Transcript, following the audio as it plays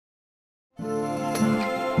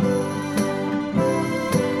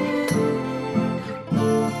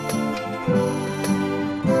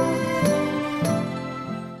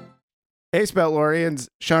Hey, Spoutlorians.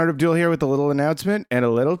 Sean Abdul here with a little announcement and a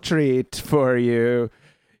little treat for you.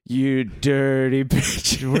 You dirty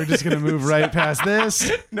bitch. We're just going to move right past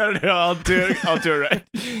this. No, I'll do it right.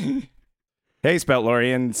 Hey,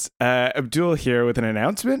 Spoutlorians. Abdul here with an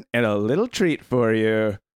announcement and a little treat for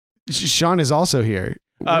you. Sean is also here.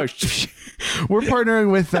 Oh, We're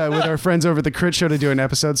partnering with our friends over at the Critshow to do an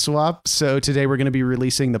episode swap. So today we're going to be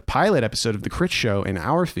releasing the pilot episode of the Critshow in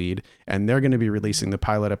our feed, and they're going to be releasing the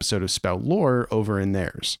pilot episode of Spout Lore over in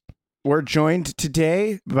theirs. We're joined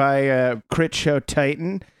today by Critshow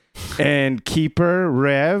Titan and Keeper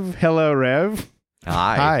Rev. Hello, Rev.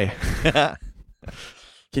 Hi.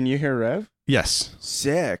 Can you hear Rev? Yes.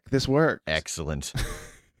 Sick. This worked. Excellent.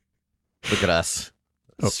 Look at us.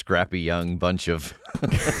 A scrappy young bunch of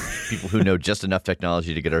people who know just enough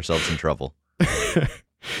technology to get ourselves in trouble.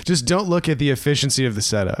 Just don't look at the efficiency of the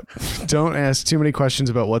setup. Don't ask too many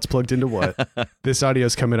questions about what's plugged into what. This audio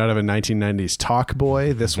is coming out of a 1990s Talk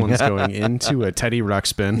Boy. This one's going into a Teddy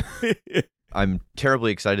Ruxpin. I'm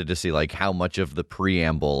terribly excited to see like how much of the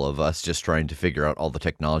preamble of us just trying to figure out all the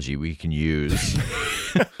technology we can use.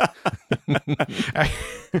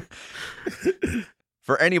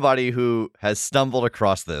 For anybody who has stumbled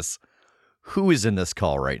across this, who is in this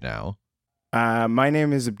call right now? My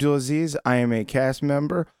name is Abdulaziz. I am a cast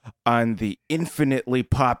member on the infinitely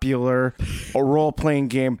popular role-playing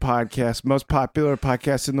game podcast, most popular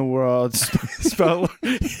podcast in the world, Spout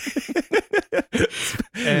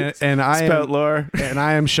Lore. And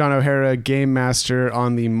I am Sean O'Hara, game master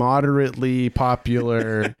on the moderately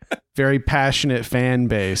popular, very passionate fan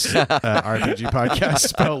base RPG podcast,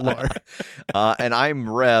 Spout Lore. And I'm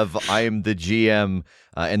Rev. I am the GM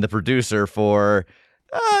and the producer for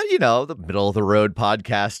the middle of the road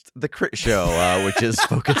podcast, The Critshow, which is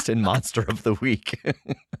focused in Monster of the Week.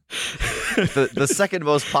 the second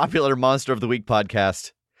most popular Monster of the Week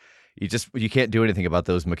podcast. You can't do anything about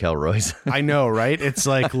those McElroys. I know, right? It's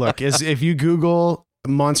like, look, if you Google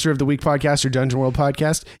Monster of the Week podcast or Dungeon World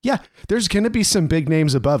podcast, yeah, there's going to be some big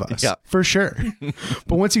names above us, for sure.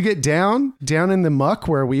 But once you get down in the muck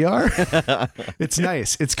where we are, it's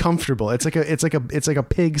nice. It's comfortable. It's like a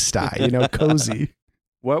pigsty, cozy.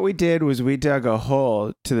 What we did was we dug a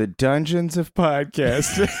hole to the dungeons of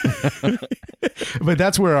podcasting. But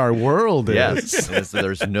that's where our world is. Yes,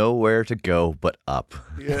 there's nowhere to go but up.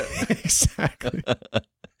 Yeah, exactly.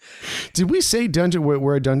 Did we say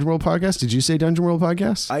we're a Dungeon World podcast? Did you say Dungeon World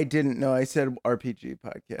podcast? I didn't know. I said RPG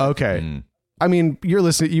podcast. Okay. I mean, you were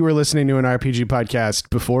listening to an RPG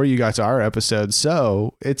podcast before you got to our episode,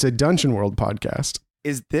 so it's a Dungeon World podcast.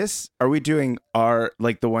 Are we doing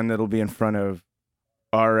the one that'll be in front of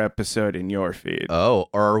our episode in your feed? Oh,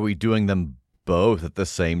 or are we doing them both at the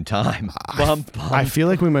same time? I feel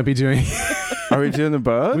like we might be doing... Are we doing them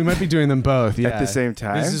both? We might be doing them both, yeah. At the same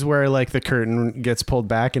time? This is where the curtain gets pulled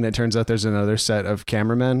back and it turns out there's another set of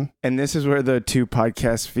cameramen. And this is where the two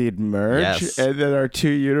podcast feed merge, yes. And then our two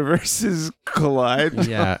universes collide.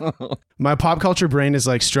 Yeah. My pop culture brain is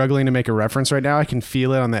struggling to make a reference right now. I can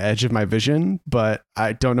feel it on the edge of my vision, but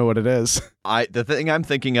I don't know what it is. The thing I'm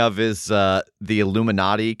thinking of is the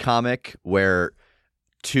Illuminati comic where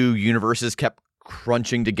two universes kept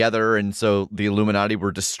crunching together, and so the Illuminati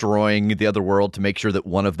were destroying the other world to make sure that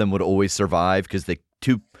one of them would always survive because the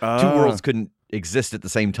two worlds couldn't exist at the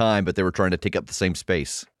same time, but they were trying to take up the same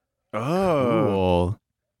space. Oh, cool.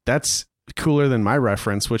 That's cooler than my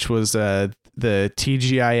reference, which was the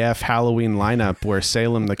TGIF Halloween lineup where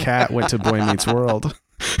Salem the cat went to Boy Meets World.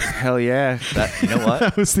 Hell yeah. You know what?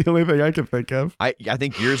 That was the only thing I could think of. I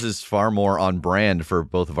think yours is far more on brand for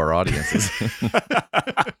both of our audiences.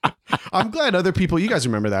 I'm glad other people, you guys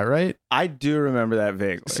remember that, right? I do remember that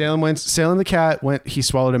vaguely. Salem the cat he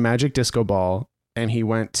swallowed a magic disco ball and he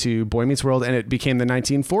went to Boy Meets World and it became the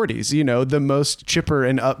 1940s, the most chipper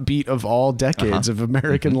and upbeat of all decades of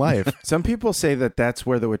American life. Some people say that that's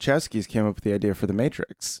where the Wachowskis came up with the idea for The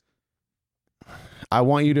Matrix. I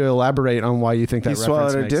want you to elaborate on why you think that he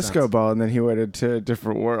swallowed a disco ball and then he went into a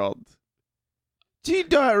different world. Do you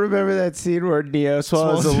not remember that scene where Neo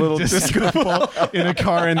swallows a little disco ball in a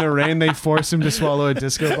car in the rain? They force him to swallow a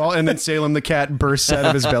disco ball, and then Salem the cat bursts out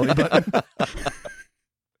of his belly button.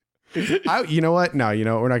 You know what? No,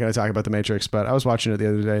 we're not going to talk about The Matrix, but I was watching it the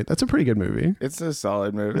other day. That's a pretty good movie. It's a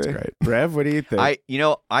solid movie. It's great. Rev, what do you think?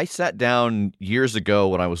 I sat down years ago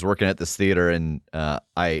when I was working at this theater, and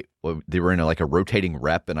they were in a rotating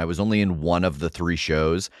rep, and I was only in one of the three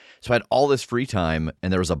shows. So I had all this free time,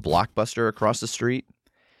 and there was a Blockbuster across the street.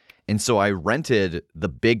 And so I rented the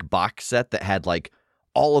big box set that had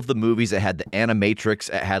all of the movies. It had the Animatrix.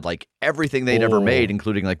 It had everything they'd ever made,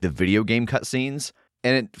 including the video game cutscenes.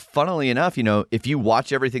 And funnily enough, if you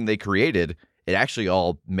watch everything they created, it actually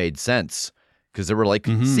all made sense because there were like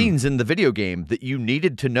scenes in the video game that you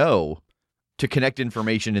needed to know to connect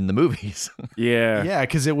information in the movies. Yeah,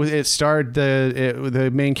 because it starred the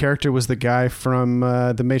main character was the guy from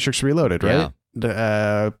The Matrix Reloaded, right?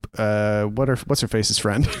 Yeah. What's her face's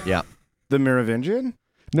friend? Yeah. The Merovingian?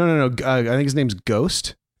 No. I think his name's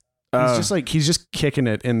Ghost. He's just kicking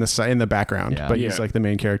it in the background, but he's like the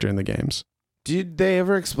main character in the games. Did they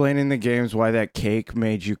ever explain in the games why that cake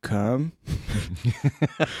made you come?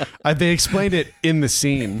 They explained it in the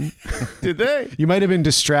scene. Did they? You might have been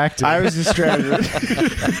distracted. I was distracted.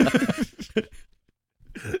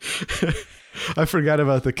 I forgot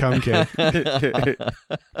about the cum cake.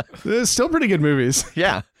 They're still pretty good movies.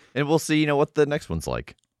 Yeah. And we'll see, what the next one's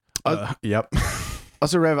like. Yep.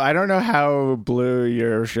 Also, Rev, I don't know how blue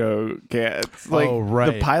your show gets.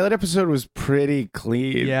 The pilot episode was pretty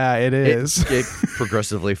clean. Yeah, it is. It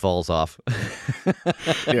progressively falls off.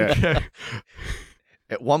 Yeah. Okay.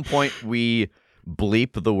 At one point, we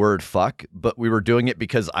bleep the word fuck, but we were doing it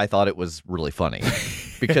because I thought it was really funny.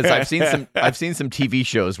 Because I've seen some TV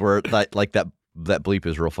shows where that bleep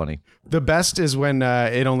is real funny. The best is when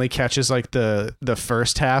it only catches like the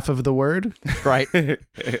first half of the word. Right.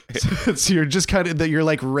 So you're just you're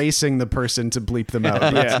like racing the person to bleep them out.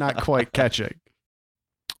 But it's not quite catching.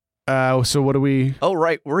 So what do we? Oh,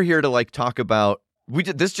 right. We're here to talk about.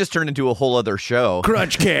 This just turned into a whole other show.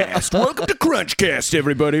 Crunchcast. Welcome to Crunchcast,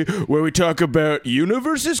 everybody, where we talk about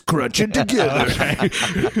universes crunching together.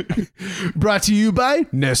 Brought to you by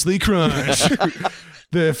Nestle Crunch,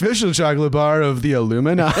 the official chocolate bar of the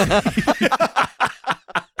Illuminati.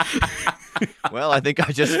 Well, I think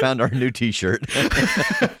I just found our new T-shirt.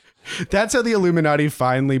 That's how the Illuminati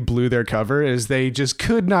finally blew their cover, is they just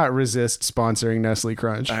could not resist sponsoring Nestle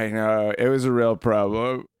Crunch. I know. It was a real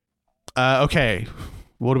problem. Okay,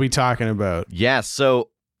 what are we talking about? Yeah, so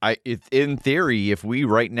in theory, if we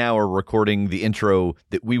right now are recording the intro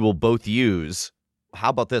that we will both use, how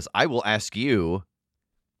about this? I will ask you,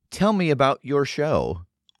 tell me about your show.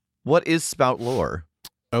 What is Spout Lore?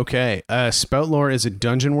 Okay, Spout Lore is a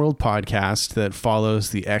Dungeon World podcast that follows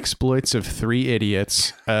the exploits of three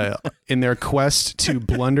idiots in their quest to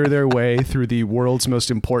blunder their way through the world's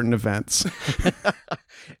most important events.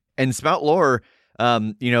 And Spout Lore,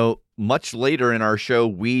 much later in our show,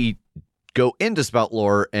 we go into Spout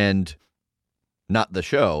Lore and not the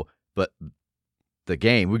show, but the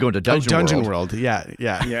game. We go into Dungeon World.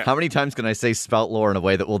 Yeah. How many times can I say Spout Lore in a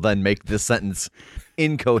way that will then make this sentence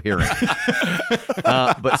incoherent?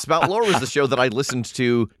 But Spout Lore was the show that I listened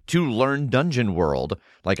to learn Dungeon World.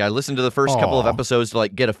 I listened to the first couple of episodes to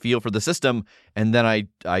get a feel for the system, and then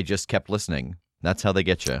I just kept listening. That's how they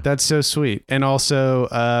get you. That's so sweet. And also,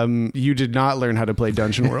 you did not learn how to play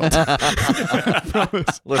Dungeon World.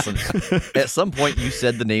 Listen, at some point you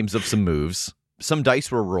said the names of some moves. Some dice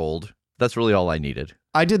were rolled. That's really all I needed.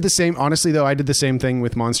 I did the same. Honestly, though, I did the same thing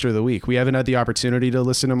with Monster of the Week. We haven't had the opportunity to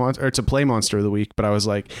listen to to play Monster of the Week, but I was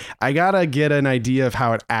like, I gotta get an idea of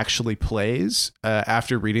how it actually plays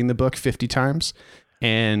after reading the book 50 times.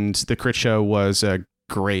 And the Critshow was a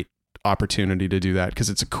great opportunity to do that because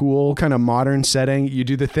it's a cool kind of modern setting. You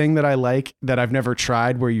do the thing that I like that I've never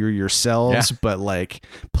tried, where you're yourselves, but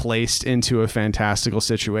placed into a fantastical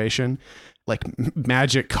situation.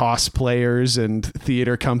 Magic cosplayers and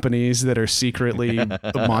theater companies that are secretly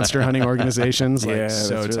monster hunting organizations. So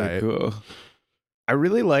that's tight. Really cool. I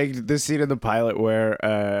really liked this scene in the pilot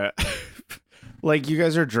where you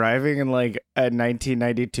guys are driving in a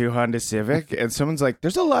 1992 Honda Civic and someone's like,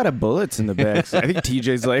 there's a lot of bullets in the back. I think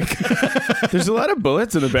TJ's like, there's a lot of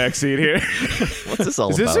bullets in the back seat here. What's this all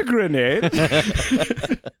about? Is this a grenade?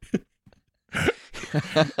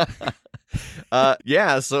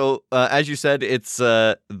 So as you said, it's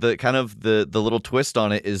the kind of the little twist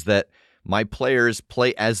on it is that my players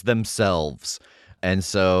play as themselves. And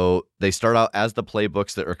so they start out as the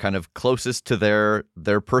playbooks that are kind of closest to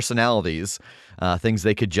their personalities, things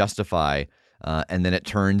they could justify. And then it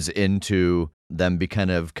turns into them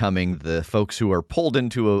becoming the folks who are pulled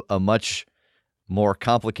into a much more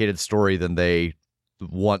complicated story than they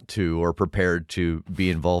want to or prepared to be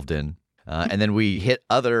involved in. And then we hit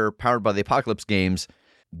other Powered by the Apocalypse games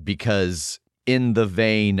because in the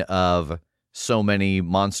vein of so many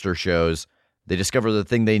monster shows, they discover the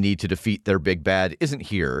thing they need to defeat their big bad isn't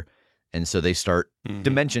here. And so they start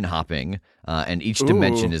dimension hopping, and each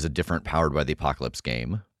dimension is a different Powered by the Apocalypse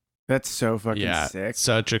game. That's so fucking sick.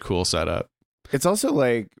 Such a cool setup. It's also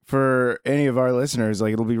like for any of our listeners,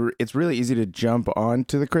 like it's really easy to jump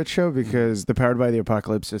onto the Crit Show because the Powered by the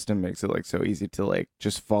Apocalypse system makes it like so easy to like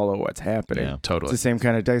just follow what's happening. Yeah, totally. It's the same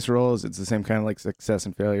kind of dice rolls. It's the same kind of like success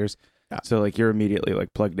and failures. Yeah. So like you're immediately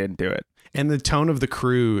like plugged into it. And the tone of the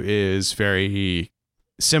crew is very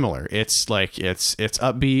similar. It's like it's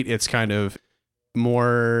upbeat. It's kind of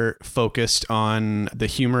more focused on the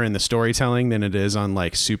humor and the storytelling than it is on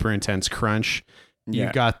like super intense crunch. Yeah.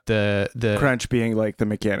 You got the Crunch being like the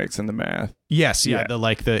mechanics and the math. Yes, yeah.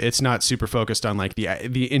 Yeah. It's not super focused on like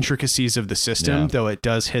the intricacies of the system, though it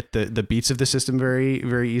does hit the beats of the system very,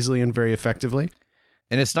 very easily and very effectively.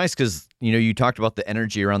 And it's nice because, you talked about the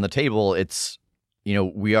energy around the table. It's,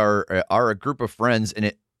 we are a group of friends, and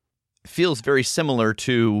it feels very similar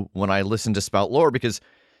to when I listen to Spout Lore, because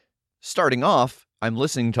starting off, I'm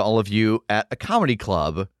listening to all of you at a comedy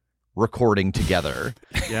club recording together.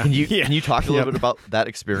 Yeah. Can you talk a little bit about that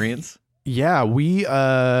experience? Yeah, we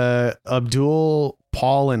Abdul,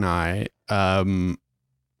 Paul, and I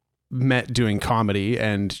met doing comedy,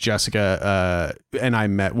 and Jessica and I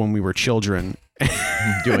met when we were children.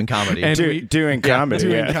 Doing comedy. And doing comedy.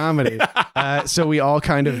 Doing comedy. So we all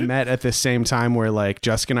kind of met at the same time where like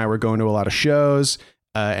Jessica and I were going to a lot of shows.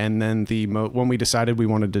 And then when we decided we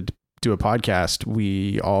wanted to do a podcast,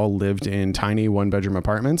 we all lived in tiny 1-bedroom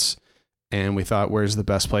apartments. And we thought, where's the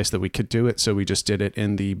best place that we could do it? So we just did it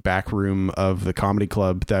in the back room of the comedy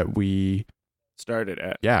club that we started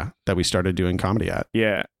at. Yeah, that we started doing comedy at.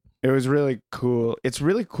 Yeah. It was really cool. It's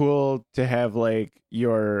really cool to have like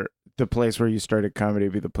the place where you started comedy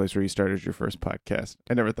be the place where you started your first podcast.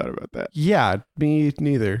 I never thought about that. Yeah, me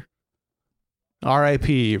neither.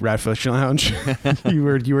 R.I.P. Ratfish Lounge.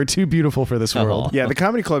 you were too beautiful for this world. Yeah, the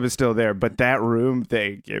comedy club is still there, but that room,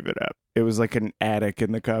 they gave it up. It was like an attic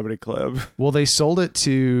in the comedy club. Well, they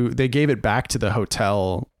gave it back to the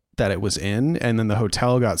hotel that it was in, and then the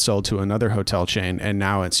hotel got sold to another hotel chain, and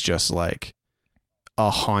now it's just like a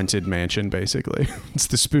haunted mansion, basically. It's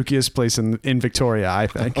the spookiest place in Victoria, I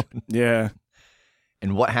think. Yeah.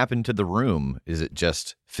 And what happened to the room? Is it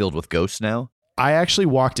just filled with ghosts now? I actually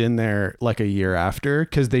walked in there like a year after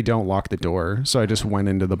because they don't lock the door. So I just went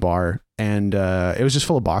into the bar, and it was just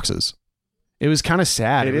full of boxes. It was kind of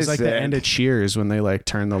sad. It was like the end of Cheers when they like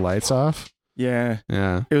turned the lights off. Yeah.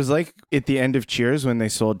 Yeah. It was like at the end of Cheers when they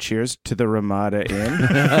sold Cheers to the Ramada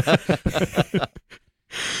Inn.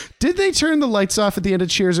 Did they turn the lights off at the end of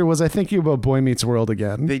Cheers, or was I thinking about Boy Meets World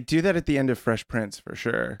again? They do that at the end of Fresh Prince for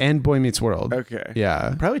sure. And Boy Meets World. Okay.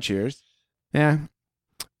 Yeah. Probably Cheers. Yeah.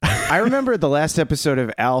 I remember the last episode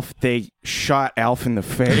of Alf, they shot Alf in the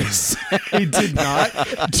face. They did not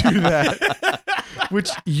do that. Which,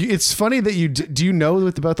 it's funny that do you know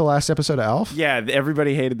about the last episode of Alf? Yeah,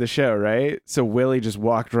 everybody hated the show, right? So Willie just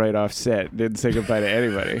walked right off set, didn't say goodbye to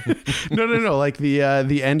anybody. No. Like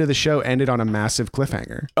the end of the show ended on a massive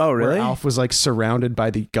cliffhanger. Oh, really? Where Alf was like surrounded by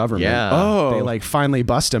the government. Yeah. Oh. They like finally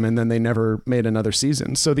bust him, and then they never made another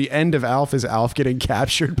season. So the end of Alf is Alf getting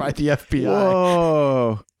captured by the FBI.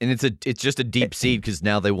 Whoa. And it's just a deep seed because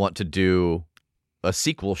now they want to do a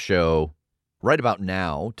sequel show right about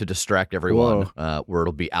now to distract everyone, where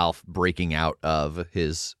it'll be Alf breaking out of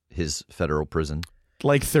his federal prison.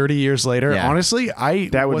 Like 30 years later. Yeah. Honestly, I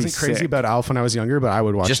wasn't crazy sick. about Alf when I was younger, but I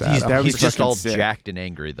would watch that. He's just all sick. jacked and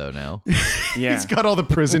angry though now. Yeah. He's got all the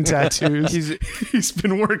prison tattoos. He's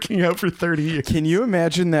been working out for 30 years. Can you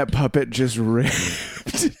imagine that puppet just ripped?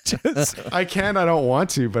 I can. I don't want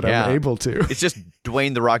to, but Yeah. I'm able to. It's just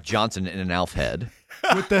Dwayne "The Rock" Johnson in an Alf head.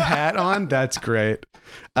 With the hat on. That's great.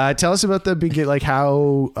 Tell us about like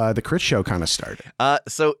how the Crit Show kind of started.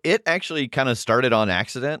 So it actually kind of started on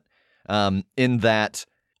accident, in that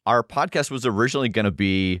our podcast was originally going to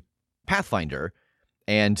be Pathfinder,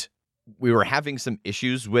 and we were having some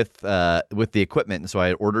issues with the equipment. And so I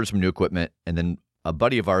had ordered some new equipment, and then a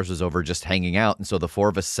buddy of ours was over just hanging out. And so the four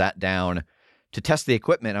of us sat down to test the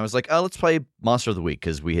equipment. I was like, oh, let's play Monster of the Week,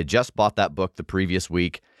 because we had just bought that book the previous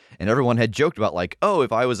week. And everyone had joked about like, oh,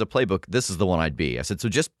 if I was a playbook, this is the one I'd be. I said, so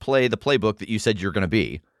just play the playbook that you said you're going to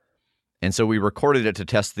be. And so we recorded it to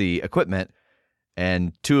test the equipment,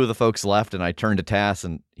 and two of the folks left, and I turned to Tass,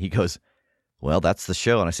 and he goes, well, that's the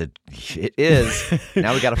show. And I said, it is.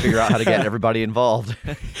 Now we got to figure out how to get everybody involved.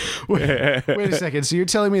 Wait a second. So you're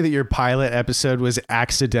telling me that your pilot episode was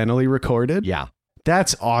accidentally recorded? Yeah.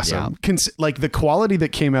 That's awesome. Yeah. Like the quality that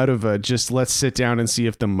came out of just let's sit down and see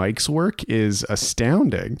if the mics work is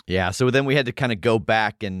astounding. Yeah. So then we had to kind of go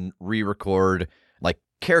back and re-record like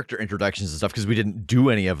character introductions and stuff because we didn't do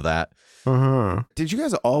any of that. Did you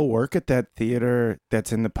guys all work at that theater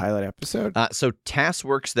that's in the pilot episode? So Tass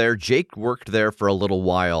works there. Jake worked there for a little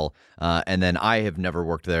while, and then I have never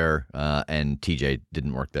worked there, and TJ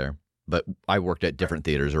didn't work there. But I worked at different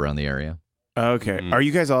theaters around the area. Okay. Are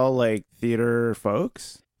you guys all like theater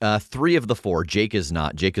folks? 3 of the 4. Jake is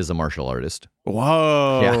not. Jake is a martial artist.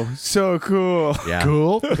 Whoa. Yeah. So cool. Yeah.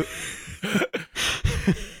 Cool.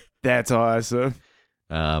 That's awesome.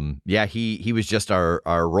 Yeah, he was just our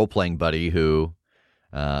role-playing buddy who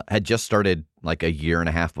had just started like a year and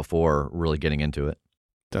a half before really getting into it.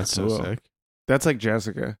 That's Cool. so sick. That's like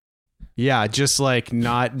Jessica. Yeah, just like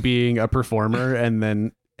not being a performer and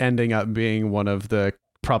then ending up being one of the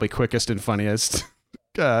probably quickest and funniest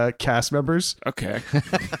cast members. Okay.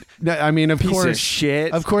 No, I mean, of Piece course, of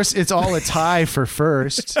shit. of course, it's all a tie for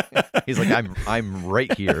first. He's like, I'm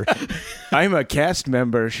right here. I'm a cast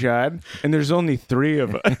member, Sean, and there's only 3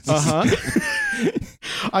 of us.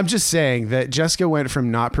 I'm just saying that Jessica went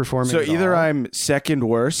from not performing. So at either all. I'm second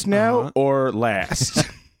worst now or last.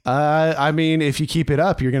 I mean, if you keep it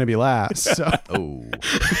up, you're going to be last. So. Oh,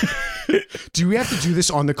 Do we have to do this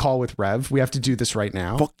on the call with Rev? We have to do this right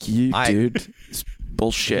now. Fuck you, dude. It's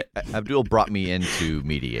bullshit. Abdul brought me in to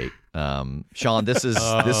mediate. Sean, this is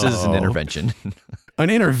an intervention. An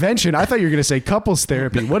intervention? I thought you were going to say couples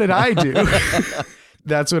therapy. What did I do?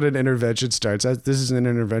 That's what an intervention starts. This is an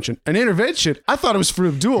intervention. An intervention? I thought it was for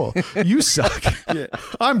Abdul. You suck. Yeah.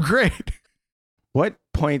 I'm great. What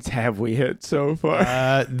points have we hit so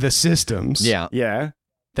far? The systems. Yeah. Yeah.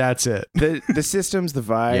 That's it. The systems, the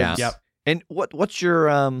vibes. Yeah. Yep. And what's your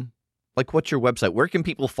what's your website? Where can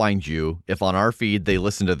people find you if on our feed they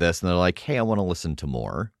listen to this and they're like, hey, I want to listen to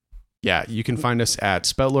more? Yeah, you can find us at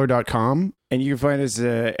spoutlore.com. And you can find us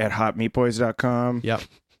at hotmeatboys.com. Yep.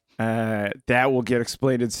 That will get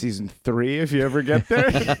explained in season 3 if you ever get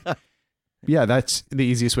there. Yeah, that's the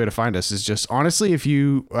easiest way to find us is just honestly, if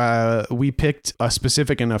you we picked a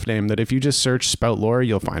specific enough name that if you just search Spout Lore,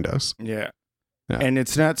 you'll find us. Yeah. Yeah. And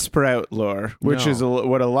it's not Sprout Lore, which No. is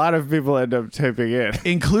what a lot of people end up typing in.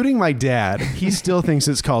 Including my dad. He still thinks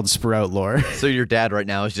it's called Sprout Lore. So your dad right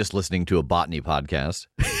now is just listening to a botany podcast.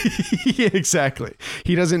 Yeah, exactly.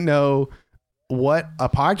 He doesn't know what a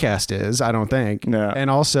podcast is, I don't think. No. And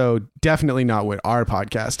also definitely not what our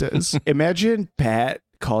podcast is. Imagine Pat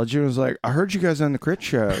called you and was like, I heard you guys on the Crit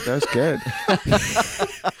Show. That was good.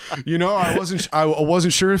 You know, I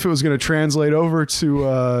wasn't sure if it was going to translate over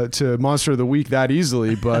to Monster of the Week that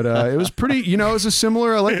easily, but it was pretty, you know, it was a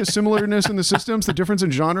similar, I like the similarness in the systems, the difference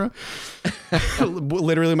in genre.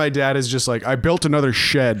 Literally, my dad is just like, I built another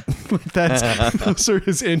shed. Those are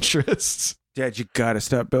his interests. Dad, you gotta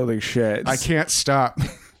stop building sheds. I can't stop.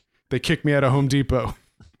 They kicked me out of Home Depot.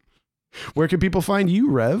 Where can people find you,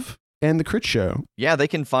 Rev, and the Crit Show? Yeah, they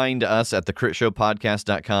can find us at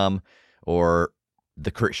thecritshowpodcast.com or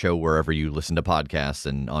the Crit Show wherever you listen to podcasts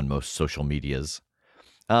and on most social medias.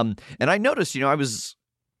 And I noticed, you know, I was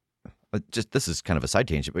just, this is kind of a side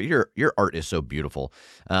tangent, but your art is so beautiful.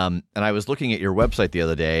 And I was looking at your website the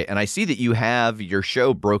other day, and I see that you have your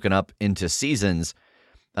show broken up into seasons.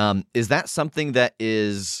 Is that something that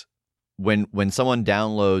is when someone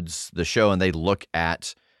downloads the show and they look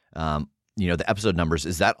at you know, the episode numbers,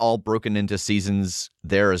 is that all broken into seasons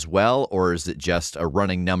there as well, or is it just a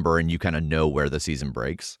running number and you kind of know where the season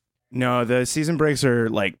breaks? No, the season breaks are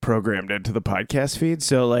like programmed into the podcast feed.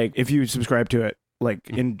 So like if you subscribe to it, like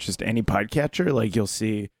in just any podcatcher, like you'll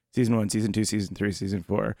see season 1, season 2, season 3, season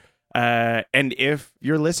 4. And if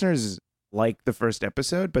your listeners like the first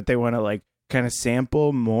episode, but they want to like kind of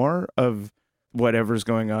sample more of whatever's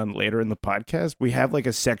going on later in the podcast, we have like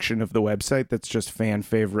a section of the website that's just fan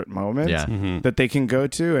favorite moments Yeah. that they can go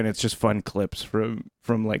to, and it's just fun clips from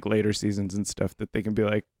like later seasons and stuff that they can be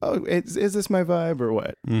like, oh, is this my vibe or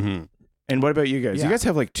what? Mm-hmm. And what about you guys? Yeah. You guys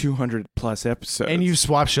have like 200 plus episodes. And you've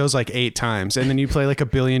swapped shows like 8 times, and then you play like a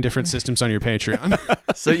billion different systems on your Patreon.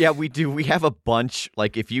 So yeah, we do. We have a bunch.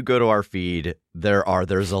 Like if you go to our feed,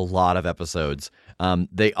 there's a lot of episodes.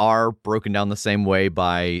 They are broken down the same way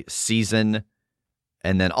by season,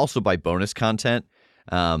 and then also by bonus content.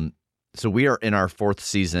 So we are in our 4th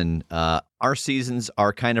season. Our seasons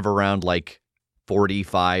are kind of around like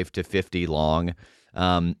 45 to 50 long,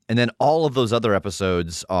 and then all of those other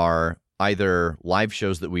episodes are either live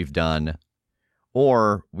shows that we've done,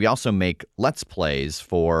 or we also make Let's Plays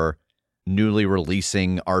for newly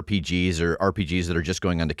releasing RPGs or RPGs that are just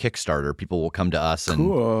going onto Kickstarter. People will come to us and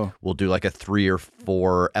cool. we'll do like a 3 or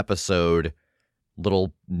 4 episode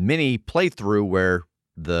little mini playthrough where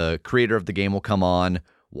the creator of the game will come on,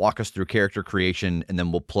 walk us through character creation, and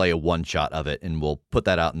then we'll play a one-shot of it, and we'll put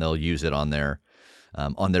that out and they'll use it on their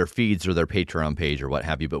on their feeds or their Patreon page or what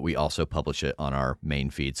have you, but we also publish it on our main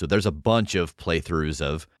feed. So there's a bunch of playthroughs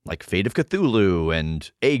of like Fate of Cthulhu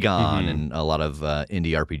and Aegon and a lot of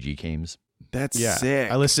indie RPG games. That's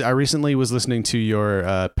sick. I recently was listening to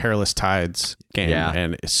your Perilous Tides game,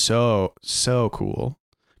 and it's so cool.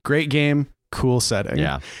 Great game, cool setting.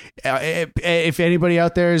 Yeah. If anybody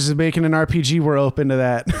out there is making an RPG, we're open to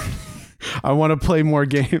that. I want to play more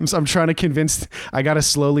games. I'm trying to I got to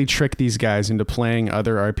slowly trick these guys into playing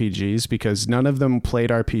other RPGs because none of them played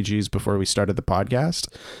RPGs before we started the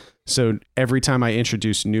podcast. So every time I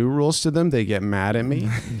introduce new rules to them, they get mad at me.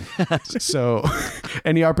 So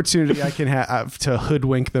any opportunity I can have to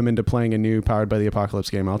hoodwink them into playing a new Powered by the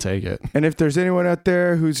Apocalypse game, I'll take it. And if there's anyone out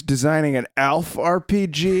there who's designing an Alf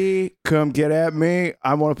RPG, come get at me.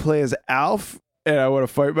 I want to play as Alf, and I want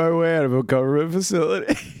to fight my way out of a government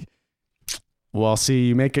facility. Well, see,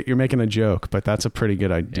 you're making a joke, but that's a pretty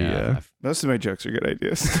good idea. Yeah. Most of my jokes are good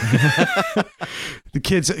ideas.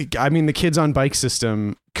 The kids on Bike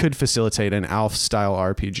System could facilitate an Alf-style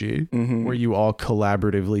RPG where you all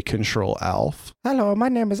collaboratively control Alf. Hello, my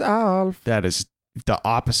name is Alf. That is the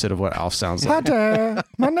opposite of what Alf sounds like. Hi there.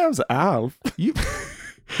 My name's Alf.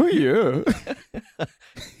 Who are you?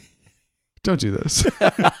 Don't do this.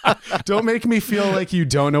 Don't make me feel like you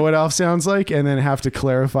don't know what Alf sounds like and then have to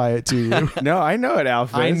clarify it to you. No, I know what Alf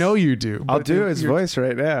is. I know you do. I'll do his voice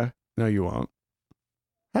right now. No, you won't.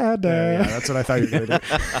 Hi there. Yeah, that's what I thought you were going to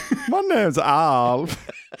do. My name's Alf.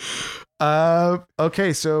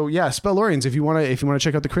 Okay, so yeah, Spellorians, if you want to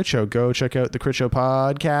check out the Crit Show, go check out the Crit Show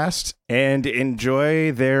podcast and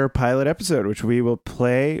enjoy their pilot episode, which we will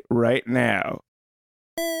play right now.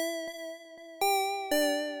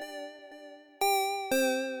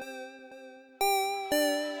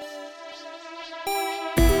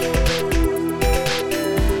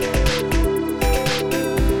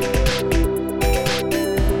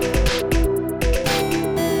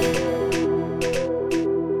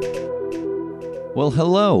 Well,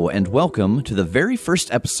 hello, and welcome to the very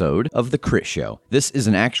first episode of The Crit Show. This is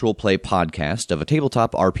an actual play podcast of a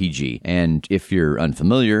tabletop RPG, and if you're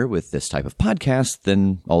unfamiliar with this type of podcast,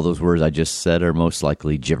 then all those words I just said are most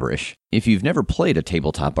likely gibberish. If you've never played a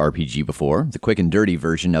tabletop RPG before, the quick and dirty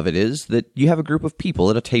version of it is that you have a group of people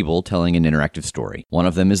at a table telling an interactive story. One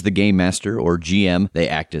of them is the game master or GM. They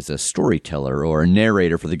act as a storyteller or a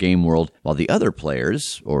narrator for the game world, while the other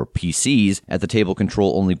players, or PCs, at the table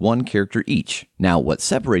control only one character each. Now, what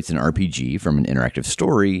separates an RPG from an interactive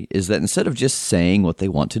story is that instead of just saying what they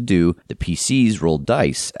want to do, the PCs roll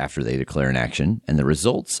dice after they declare an action, and the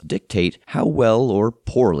results dictate how well or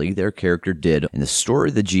poorly their character did, and the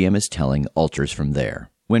story the GM is telling alters from there.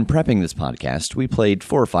 When prepping this podcast, we played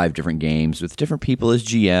 4 or 5 different games with different people as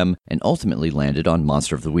GM and ultimately landed on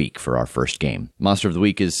Monster of the Week for our first game. Monster of the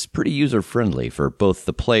Week is pretty user-friendly for both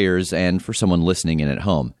the players and for someone listening in at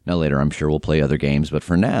home. Now later I'm sure we'll play other games, but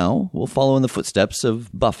for now, we'll follow in the footsteps of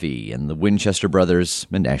Buffy and the Winchester brothers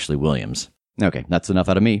and Ashley Williams. Okay, that's enough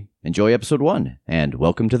out of me. Enjoy episode 1, and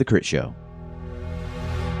welcome to the Crit Show.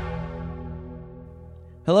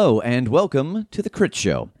 Hello, and welcome to the Crit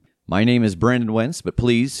Show. My name is Brandon Wentz, but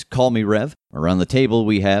please call me Rev. Around the table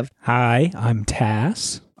we have... Hi, I'm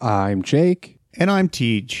Tass. I'm Jake. And I'm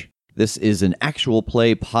Tej. This is an actual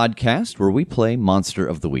play podcast where we play Monster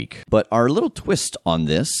of the Week. But our little twist on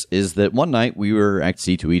this is that one night we were at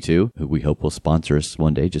C2E2, who we hope will sponsor us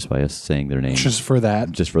one day just by us saying their name. Just for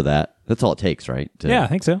that. Just for that. That's all it takes, right? Yeah, I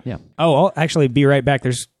think so. Yeah. Oh, I'll actually be right back.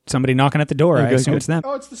 There's somebody knocking at the door. I assume it's them.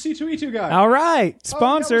 Oh, it's the C2E2 guy. All right.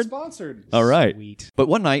 Sponsored. Sponsored. All right. Sweet. But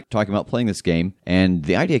one night, talking about playing this game, and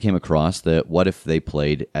the idea came across that what if they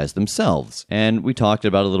played as themselves? And we talked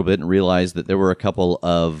about it a little bit and realized that there were a couple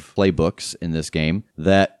of playbooks in this game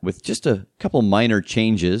that, with just a couple minor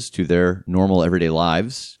changes to their normal everyday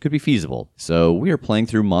lives, could be feasible. So we are playing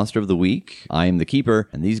through Monster of the Week. I am the keeper,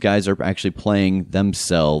 and these guys are actually playing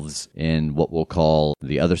themselves in what we'll call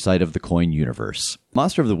the other side of the coin universe.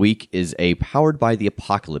 Monster of the Week is a Powered by the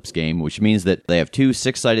Apocalypse game, which means that they have 2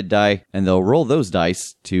 6-sided die, and they'll roll those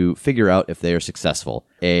dice to figure out if they are successful.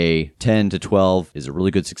 A 10 to 12 is a really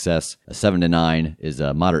good success, a 7 to 9 is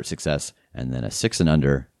a moderate success, and then a 6 and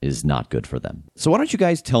under is not good for them. So why don't you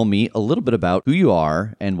guys tell me a little bit about who you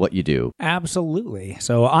are and what you do? Absolutely.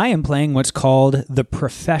 So I am playing what's called The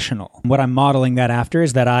Professional. What I'm modeling that after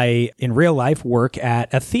is that I, in real life, work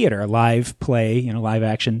at a theater, a live play, live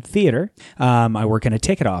action theater. I work in a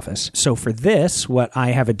ticket office. So for this, what I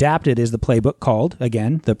have adapted is the playbook called,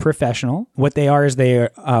 again, The Professional. What they are is they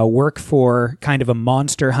work for kind of a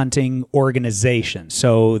monster hunting organization.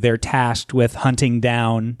 So they're tasked with hunting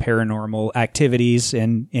down paranormal activities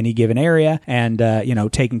and any given area and,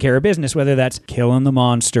 taking care of business, whether that's killing the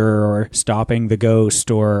monster or stopping the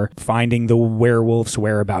ghost or finding the werewolf's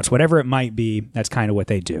whereabouts, whatever it might be. That's kind of what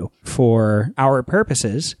they do. For our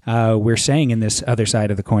purposes, we're saying in this other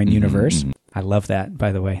side of the coin universe, I love that,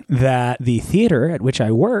 by the way, that the theater at which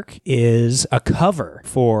I work is a cover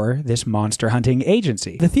for this monster hunting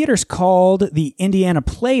agency. The theater's called the Indiana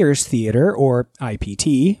Players Theater, or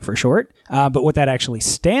IPT for short, but what that actually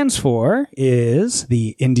stands for is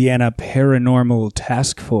the Indiana Paranormal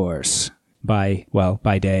Task Force. By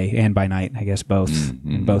day and by night, I guess both,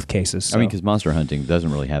 in both cases. So. I mean, because monster hunting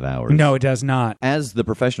doesn't really have hours. No, it does not. As the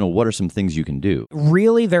professional, what are some things you can do?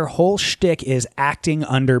 Really, their whole shtick is acting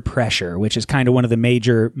under pressure, which is kind of one of the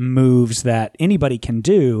major moves that anybody can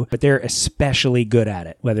do, but they're especially good at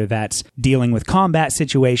it, whether that's dealing with combat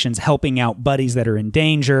situations, helping out buddies that are in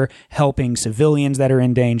danger, helping civilians that are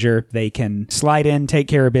in danger. They can slide in, take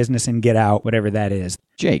care of business, and get out, whatever that is.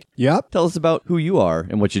 Jake. Yep. Tell us about who you are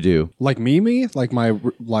and what you do. Like me? Like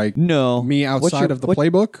No. Me outside of the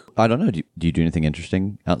playbook? I don't know. Do you do anything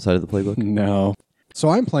interesting outside of the playbook? No. So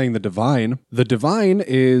I'm playing the Divine. The Divine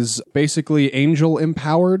is basically angel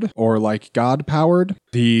empowered or like God powered.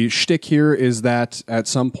 The shtick here is that at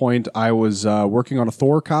some point I was working on a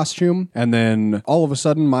Thor costume, and then all of a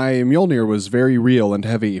sudden my Mjolnir was very real and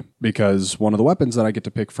heavy because one of the weapons that I get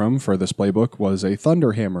to pick from for this playbook was a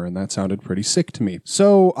thunder hammer, and that sounded pretty sick to me.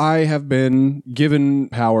 So I have been given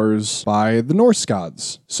powers by the Norse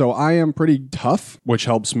gods. So I am pretty tough, which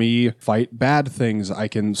helps me fight bad things. I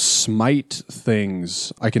can smite things.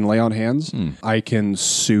 I can lay on hands. I can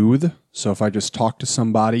soothe. So if I just talk to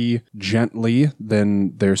somebody gently,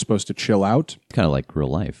 then they're supposed to chill out. Kind of like real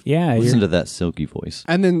life. Yeah. Listen to that silky voice.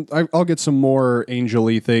 And then I'll get some more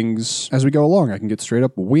angel-y things as we go along. I can get straight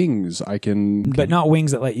up wings. I can... But not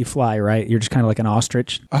wings that let you fly, right? You're just kind of like an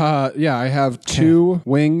ostrich. Yeah, I have 2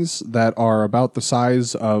 wings that are about the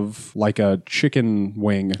size of like a chicken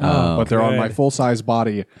wing, but they're on my full-size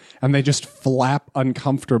body, and they just flap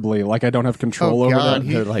uncomfortably, like I don't have control over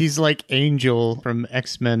them. He's like Angel from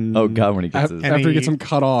X-Men. Oh, God, when he gets his... After he gets them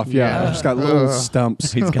cut off, yeah. I've just got little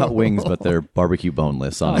stumps. He's got wings, but they're barbecue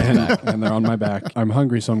boneless on his back. And they're on my back. I'm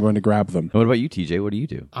hungry, so I'm going to grab them. And what about you, TJ? What do you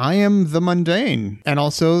do? I am the Mundane. And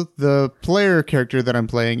also, the player character that I'm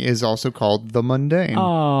playing is also called the Mundane.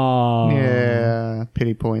 Oh. Yeah,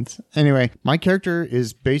 pity points. Anyway, my character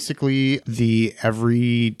is basically the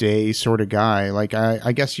everyday sort of guy. Like,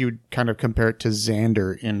 I guess you'd kind of compare it to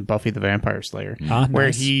Xander in Buffy the Vampire Slayer, where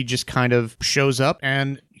nice. he just kind of shows up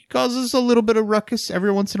and causes a little bit of ruckus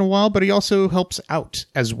every once in a while, but he also helps out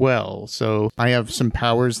as well. So I have some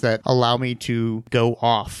powers that allow me to go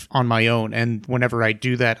off on my own. And whenever I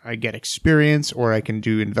do that, I get experience, or I can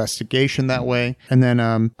do investigation that way. And then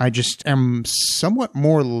I just am somewhat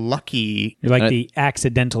more lucky. You're like the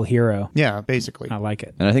accidental hero. Yeah, basically. I like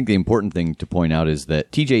it. And I think the important thing to point out is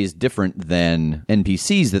that TJ is different than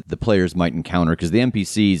NPCs that the players might encounter, because the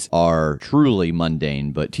NPCs are truly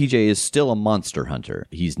mundane, but TJ is still a monster hunter.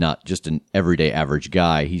 He's not just an everyday average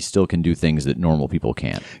guy. He still can do things that normal people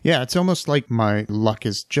can't. Yeah, it's almost like my luck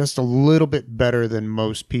is just a little bit better than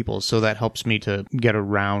most people, so that helps me to get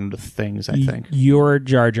around things, I think. You're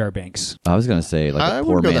Jar Jar Binks. I was going to say, like a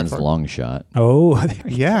poor man's long shot. Oh,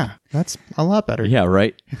 yeah, that's a lot better. Yeah,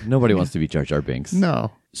 right? Nobody wants to be Jar Jar Binks.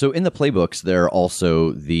 No. So in the playbooks, there are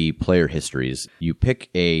also the player histories. You pick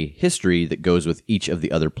a history that goes with each of the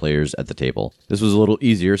other players at the table. This was a little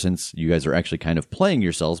easier since you guys are actually kind of playing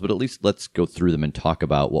yourselves, but at least let's go through them and talk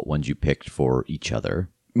about what ones you picked for each other.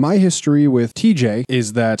 My history with TJ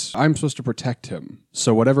is that I'm supposed to protect him.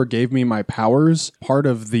 So whatever gave me my powers, part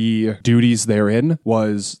of the duties therein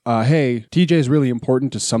was, hey, TJ is really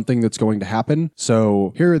important to something that's going to happen.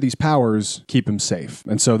 So here are these powers, keep him safe.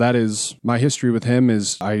 And so that is my history with him.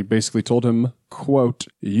 Is I basically told him, quote,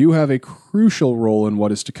 you have a crucial role in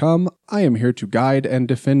what is to come. I am here to guide and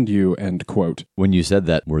defend you, end quote. When you said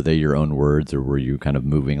that, were they your own words, or were you kind of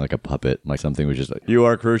moving like a puppet? Like something was just like, you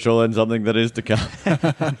are crucial in something that is to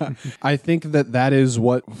come. I think that is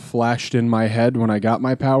what flashed in my head when I got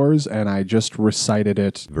my powers, and I just recited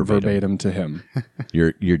it verbatim to him.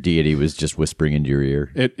 Your deity was just whispering into your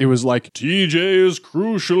ear. It was like, TJ is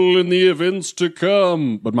crucial in the events to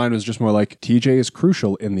come. But mine was just more like, TJ is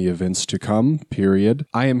crucial in the events to come, period.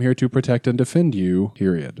 I am here to protect and defend you,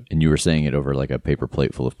 period. And you were saying it over like a paper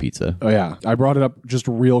plate full of pizza. Oh, yeah. I brought it up just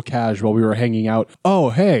real casual while we were hanging out.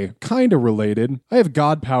 Oh, hey, kind of related. I have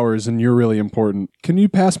god powers and you're really important. Can you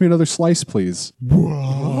pass me another slice, please?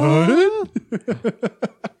 What?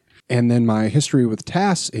 And then my history with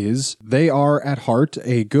Tass is they are at heart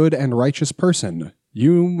a good and righteous person.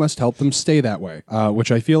 You must help them stay that way,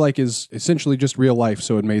 which I feel like is essentially just real life,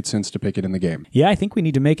 so it made sense to pick it in the game. Yeah, I think we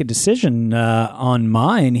need to make a decision on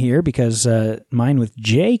mine here, because mine with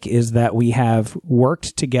Jake is that we have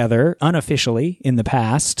worked together unofficially in the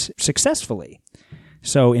past successfully.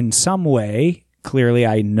 So in some way, clearly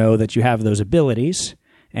I know that you have those abilities,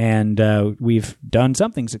 and we've done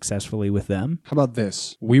something successfully with them. How about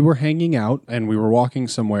this? We were hanging out and we were walking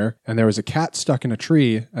somewhere and there was a cat stuck in a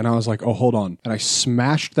tree and I was like, oh, hold on. And I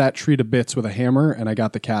smashed that tree to bits with a hammer and I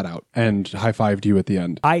got the cat out and high-fived you at the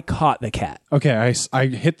end. I caught the cat. Okay, I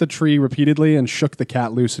hit the tree repeatedly and shook the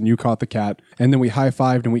cat loose and you caught the cat. And then we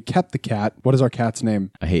high-fived and we kept the cat. What is our cat's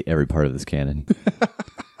name? I hate every part of this canon.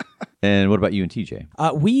 And what about you and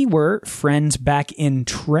TJ? We were friends back in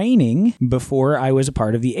training before I was a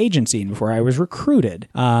part of the agency and before I was recruited.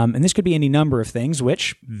 And this could be any number of things,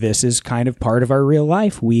 which this is kind of part of our real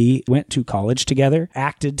life. We went to college together,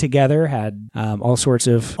 acted together, had all sorts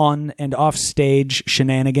of on and off stage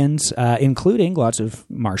shenanigans, including lots of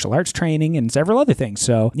martial arts training and several other things.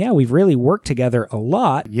 So yeah, we've really worked together a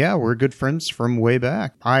lot. Yeah, we're good friends from way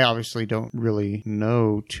back. I obviously don't really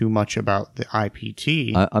know too much about the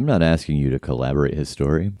IPT. I'm not asking you to collaborate his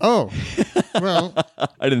story. Oh, well,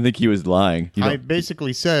 I didn't think he was lying. I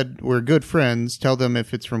basically said we're good friends. Tell them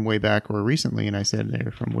if it's from way back or recently, and I said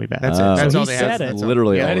they're from way back. That's it. That's So all he they said have. it. That's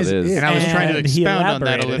Literally all. all it is. And I was trying to And he expound on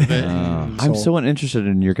that a little bit. I'm so uninterested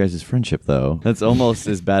in your guys' friendship, though. That's almost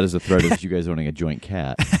as bad as a threat as you guys owning a joint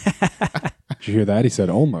cat. Did you hear that? He said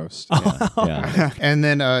almost. Yeah. And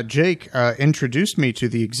then Jake introduced me to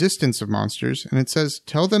the existence of monsters, and it says,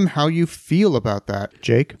 tell them how you feel about that,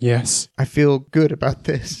 Jake. Yes. I feel good about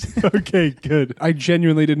this. Okay, good. I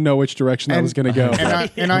genuinely didn't know which direction that was going to go.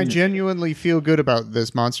 And I genuinely feel good about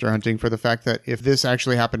this monster hunting for the fact that if this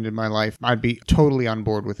actually happened in my life, I'd be totally on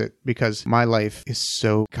board with it because my life is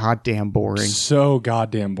so goddamn boring. So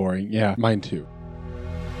goddamn boring. Yeah, mine too.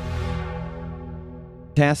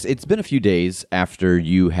 Tass, it's been a few days after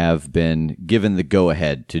you have been given the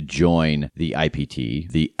go-ahead to join the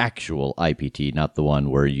IPT, the actual IPT, not the one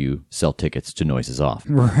where you sell tickets to Noises Off.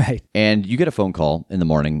 Right. And you get a phone call in the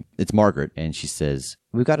morning. It's Margaret, and she says,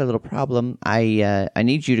 we've got a little problem. I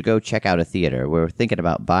need you to go check out a theater. We're thinking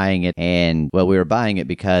about buying it, and, well, we were buying it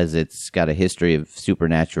because it's got a history of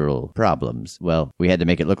supernatural problems. Well, we had to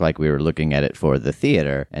make it look like we were looking at it for the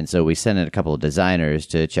theater, and so we sent in a couple of designers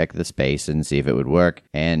to check the space and see if it would work,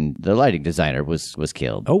 and the lighting designer was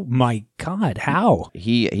killed. Oh my God, how?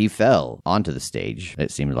 He fell onto the stage,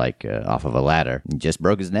 it seemed like, off of a ladder, and just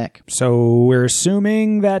broke his neck. So we're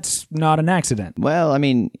assuming that's not an accident. Well, I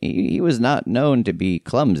mean, he was not known to be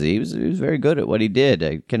clumsy. He was very good at what he did.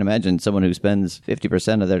 I can imagine someone who spends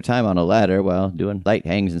 50% of their time on a ladder while doing light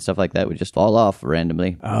hangs and stuff like that would just fall off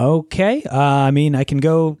randomly. Okay. I mean, I can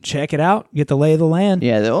go check it out, get the lay of the land.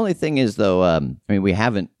 Yeah, the only thing is, though, I mean, we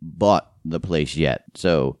haven't bought the place yet,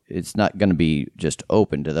 so it's not going to be just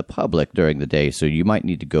open to the public during the day, so you might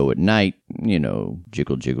need to go at night, you know,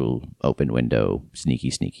 jiggle, open window,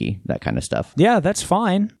 sneaky, that kind of stuff. Yeah, that's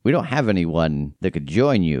fine. We don't have anyone that could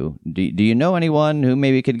join you. Do you know anyone who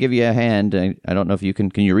maybe could give you a hand? I don't know if you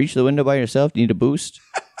can you reach the window by yourself? Do you need a boost?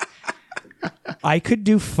 I could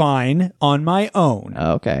do fine on my own.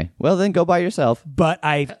 Okay. Well, then go by yourself. But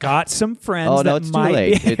I've got some friends Oh, no, that it's too might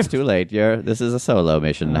late. be... It's too late. This is a solo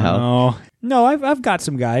mission now. Oh. No, I've got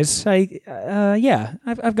some guys.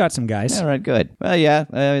 I've got some guys. All right, good. Well, yeah,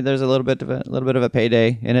 there's a little bit of a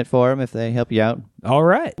payday in it for them if they help you out. All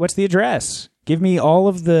right. What's the address? Give me all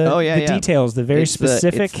of the details, the very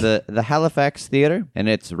specific. It's the Halifax Theater, and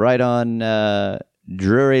it's right on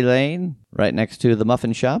Drury Lane, right next to the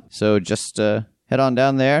Muffin Shop. So just head on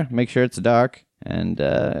down there, make sure it's dark, and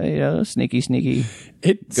sneaky.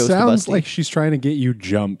 It sounds like she's trying to get you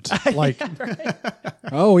jumped. Like,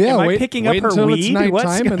 oh yeah, Am I wait, picking wait up her until it's weed? What's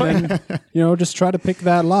nighttime, and then just try to pick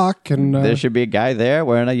that lock. And there should be a guy there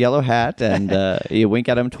wearing a yellow hat, and you wink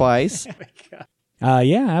at him twice.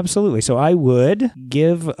 Yeah, absolutely. So I would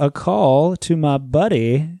give a call to my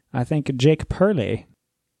buddy, I think Jake Purley.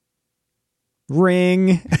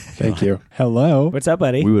 Ring. Thank you. Hello. What's up,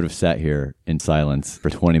 buddy? We would have sat here in silence for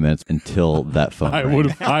 20 minutes until that phone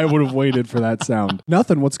rang. I would have waited for that sound.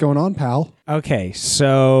 Nothing. What's going on, pal? Okay,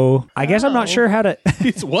 so I guess I'm not sure how to...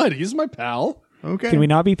 He's what? He's my pal. Okay. Can we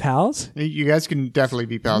not be pals? You guys can definitely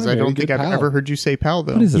be pals. I'm a I don't very think good I've pal. ever heard you say pal,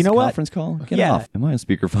 though. What is this, You know what? conference call? Get Yeah. off. Am I on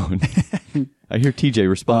speakerphone? I hear TJ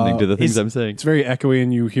responding to the things I'm saying. It's very echoey,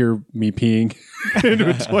 and you hear me peeing into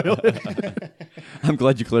a toilet. I'm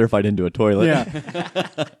glad you clarified into a toilet.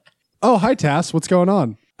 Yeah. Oh, hi, Tass. What's going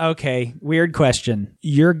on? Okay, weird question.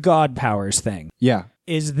 Your god powers thing. Yeah.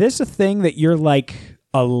 Is this a thing that you're like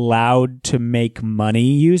allowed to make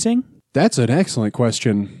money using? That's an excellent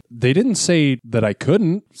question. They didn't say that I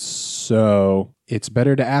couldn't, so it's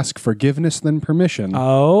better to ask forgiveness than permission.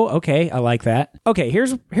 Oh, okay. I like that. Okay,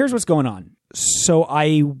 here's what's going on. So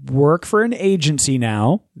I work for an agency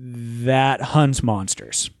now that hunts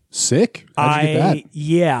monsters. Sick. How'd you get that?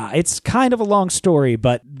 Yeah, it's kind of a long story,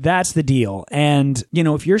 but that's the deal. And,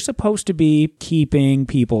 if you're supposed to be keeping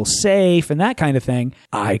people safe and that kind of thing,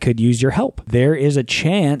 I could use your help. There is a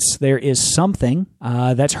chance there is something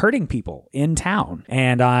that's hurting people in town,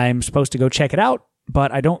 and I'm supposed to go check it out,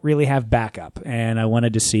 but I don't really have backup. And I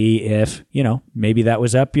wanted to see if, maybe that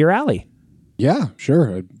was up your alley. Yeah,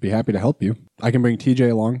 sure. I'd be happy to help you. I can bring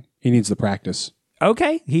TJ along. He needs the practice.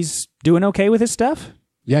 Okay, he's doing okay with his stuff?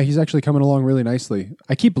 Yeah, he's actually coming along really nicely.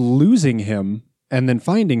 I keep losing him and then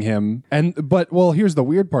finding him. But here's the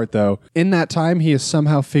weird part though. In that time, he has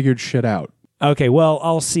somehow figured shit out. Okay, well,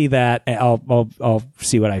 I'll see that. I'll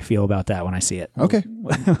see what I feel about that when I see it. Okay.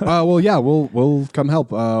 We'll come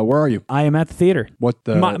help. Where are you? I am at the theater. What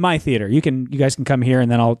the? My theater. You guys can come here,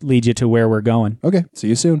 and then I'll lead you to where we're going. Okay. See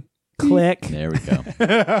you soon. Click. There we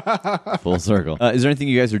go. Full circle. Is there anything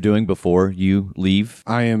you guys are doing before you leave?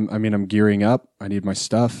 I'm gearing up. I need my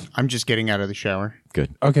stuff. I'm just getting out of the shower.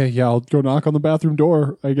 Good. Okay, yeah, I'll go knock on the bathroom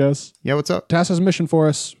door, I guess. Yeah, what's up? Tass has a mission for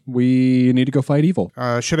us. We need to go fight evil.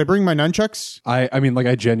 Should I bring my nunchucks?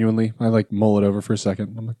 I genuinely, mull it over for a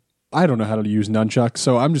second. I'm like, I don't know how to use nunchucks,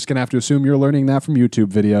 so I'm just going to have to assume you're learning that from YouTube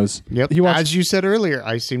videos. Yep. As you said earlier,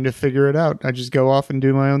 I seem to figure it out. I just go off and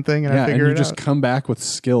do my own thing, and I figure it out. And you just come back with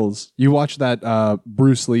skills. You watch that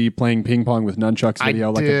Bruce Lee playing ping pong with nunchucks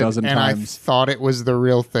video a dozen times. I thought it was the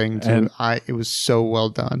real thing, too. It was so well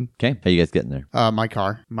done. Okay. How you guys getting there? My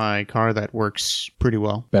car that works pretty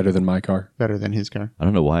well. Better than my car. Better than his car. I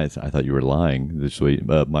don't know why. I thought you were lying. This way,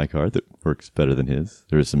 my car that works better than his.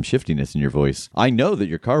 There is some shiftiness in your voice. I know that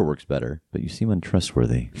your car works better, but you seem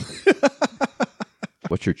untrustworthy.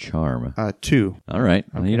 What's your charm? 2. All right.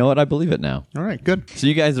 Well, you know what? I believe it now. All right, good. So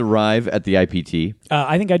you guys arrive at the IPT.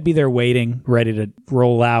 I think I'd be there waiting, ready to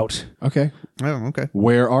roll out. Okay. Oh, okay.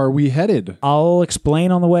 Where are we headed? I'll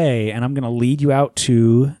explain on the way, and I'm going to lead you out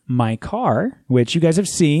to my car, which you guys have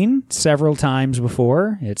seen several times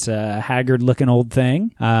before. It's a haggard-looking old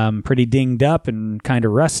thing, pretty dinged up and kind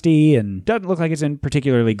of rusty, and doesn't look like it's in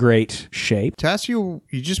particularly great shape. Tass, you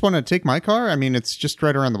just want to take my car? It's just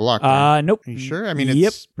right around the block. Right? Nope. Are you sure?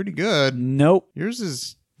 It's pretty good. Nope. Yours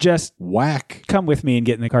is... Just whack. Come with me and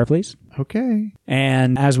get in the car, please. Okay.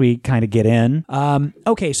 And as we kind of get in,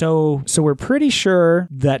 so we're pretty sure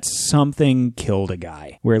that something killed a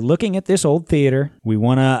guy. We're looking at this old theater. We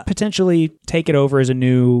want to potentially take it over as a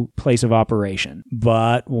new place of operation.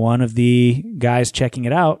 But one of the guys checking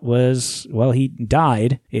it out he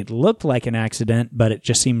died. It looked like an accident, but it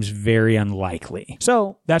just seems very unlikely.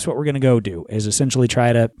 So that's what we're going to go do, is essentially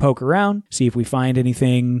try to poke around, see if we find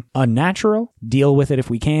anything unnatural, deal with it if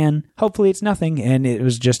we can. Hopefully it's nothing, and it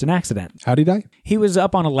was just an accident. How'd he die? He was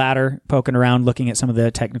up on a ladder, poking around, looking at some of the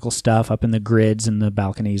technical stuff up in the grids and the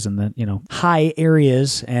balconies and the, high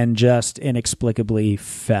areas, and just inexplicably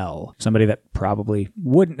fell. Somebody that probably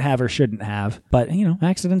wouldn't have or shouldn't have. But,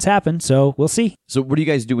 accidents happen, so we'll see. So what do you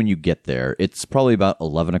guys do when you get there? It's probably about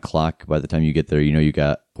 11 o'clock by the time you get there. You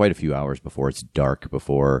got quite a few hours before it's dark,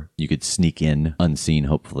 before you could sneak in unseen,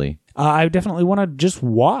 hopefully. I definitely want to just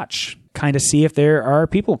watch, kind of see if there are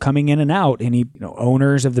people coming in and out, any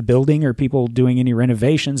owners of the building or people doing any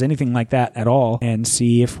renovations, anything like that at all, and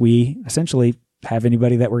see if we essentially have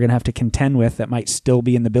anybody that we're going to have to contend with that might still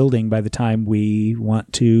be in the building by the time we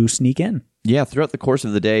want to sneak in. Yeah, throughout the course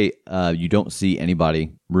of the day, you don't see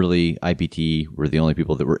anybody. Really, IPT were the only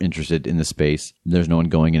people that were interested in the space. There's no one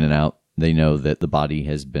going in and out. They know that the body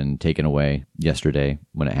has been taken away yesterday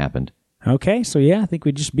when it happened. Okay, so yeah, I think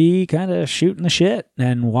we'd just be kind of shooting the shit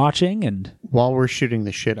and watching. And while we're shooting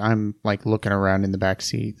the shit, I'm looking around in the back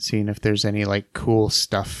seat, seeing if there's any cool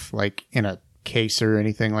stuff in a case or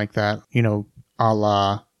anything like that. A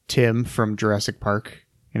la Tim from Jurassic Park,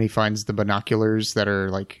 and he finds the binoculars that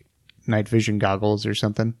are night vision goggles or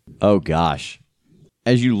something. Oh gosh.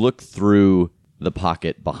 As you look through the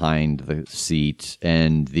pocket behind the seat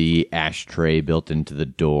and the ashtray built into the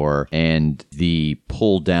door and the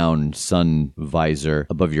pull-down sun visor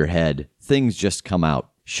above your head, things just come out.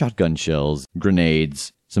 Shotgun shells,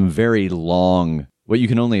 grenades, some very long, what you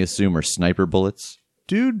can only assume are sniper bullets.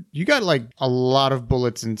 Dude, you got a lot of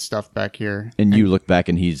bullets and stuff back here. And you look back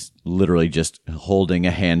and he's literally just holding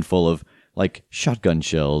a handful of like shotgun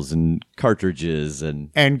shells and cartridges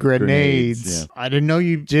and grenades. Yeah. I didn't know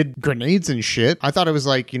you did grenades and shit. I thought it was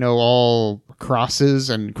like, all crosses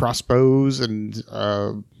and crossbows and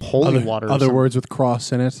holy water. Other words with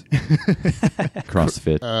cross in it.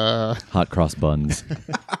 CrossFit, hot cross buns,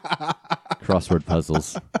 crossword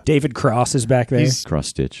puzzles, David Cross is back there. cross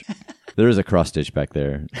stitch. There is a cross stitch back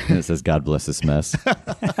there, and it says "God bless this mess."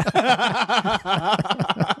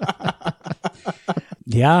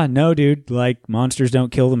 Yeah, no, dude. Like, monsters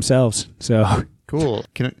don't kill themselves. So, Cool.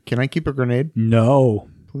 Can I keep a grenade? no.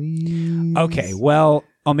 Please. Okay, well,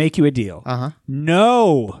 I'll make you a deal. Uh-huh.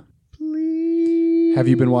 No. Please. Have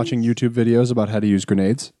you been watching YouTube videos about how to use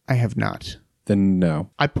grenades? I have not. Then no.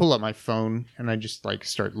 I pull up my phone and I just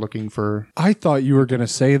start looking for. I thought you were going to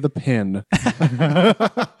say the pin.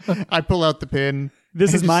 I pull out the pin.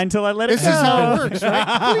 This is mine till I let it This go. is how it works,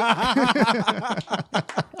 right?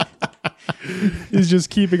 He's just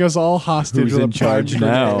keeping us all hostage. Who's with in a prime charge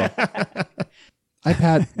grenade. now? I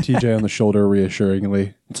pat TJ on the shoulder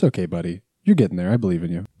reassuringly. It's okay, buddy. You're getting there. I believe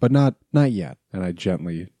in you. But not yet. And I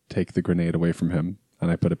gently take the grenade away from him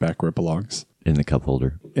and I put it back where it belongs. In the cup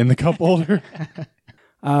holder. In the cup holder.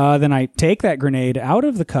 Then I take that grenade out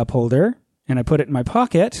of the cup holder and I put it in my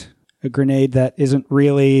pocket. A grenade that isn't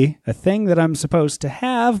really a thing that I'm supposed to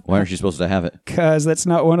have Why aren't you supposed to have it? because that's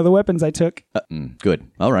not one of the weapons I took. Good.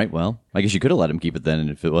 All right. Well, I guess you could have let him keep it then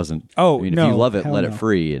if it wasn't. Oh, I mean, no. if you love it, Hell let no. it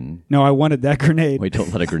free. And No, I wanted that grenade. wait,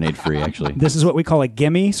 don't let a grenade free, actually. This is what we call a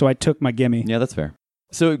gimme, so I took my gimme. Yeah, that's fair.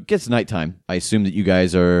 So it gets nighttime. I assume that you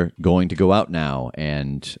guys are going to go out now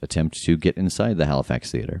and attempt to get inside the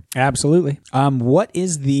Halifax Theater. Absolutely. What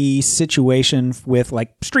is the situation with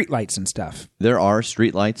streetlights and stuff? There are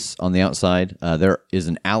streetlights on the outside. There is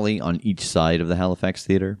an alley on each side of the Halifax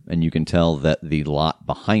Theater, and you can tell that the lot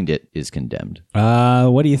behind it is condemned.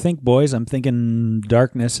 What do you think, boys? I'm thinking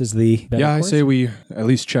darkness is the better Yeah, I course. say we at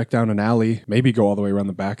least check down an alley. Maybe go all the way around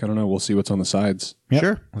the back. I don't know. We'll see what's on the sides. Yep.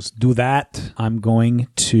 Sure. Let's do that. I'm going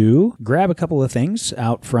to grab a couple of things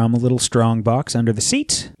out from a little strong box under the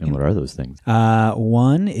seat. And what are those things?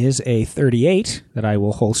 One is a 38 that I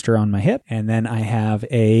will holster on my hip. And then I have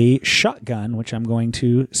a shotgun, which I'm going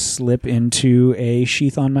to slip into a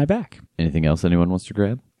sheath on my back. Anything else anyone wants to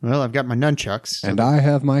grab? Well, I've got my nunchucks. And I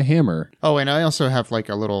have my hammer. Oh, and I also have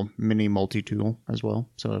a little mini multi-tool as well.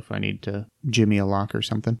 So if I need to jimmy a lock or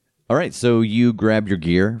something. All right, so you grab your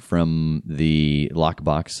gear from the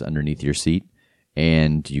lockbox underneath your seat,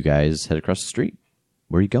 and you guys head across the street.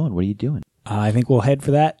 Where are you going? What are you doing? I think we'll head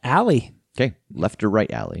for that alley. Okay, left or right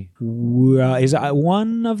alley? Is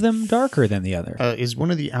one of them darker than the other? Is one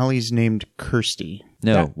of the alleys named Kirsty?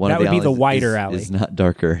 No, That- one that of the would be the alleys wider is, alley. is not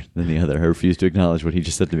darker than the other. I refuse to acknowledge what he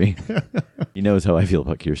just said to me. He knows how I feel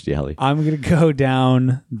about Kirsty Alley. I'm going to go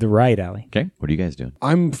down the right alley. Okay, what are you guys doing?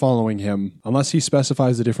 I'm following him. Unless he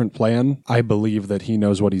specifies a different plan, I believe that he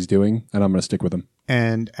knows what he's doing, and I'm going to stick with him.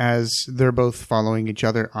 And as they're both following each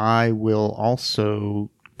other, I will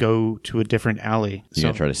also go to a different alley. You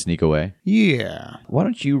gonna try to sneak away? Yeah, Why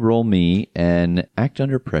don't you roll me and act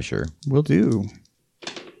under pressure? will do.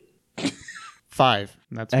 5.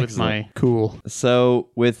 That's with Excellent. my cool. So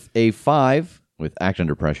with a 5, with act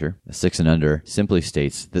under pressure, a 6 and under simply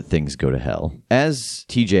states that things go to hell. As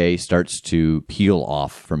TJ starts to peel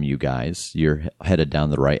off from you guys, you're headed down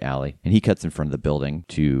the right alley, and he cuts in front of the building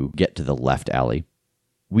to get to the left alley.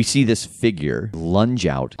 We see this figure lunge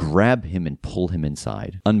out, grab him, and pull him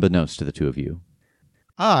inside, unbeknownst to the two of you.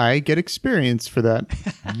 I get experience for that.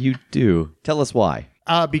 You do. Tell us why.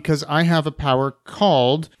 Because I have a power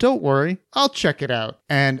called, don't worry, I'll check it out.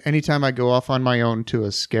 And anytime I go off on my own to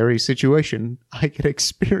a scary situation, I get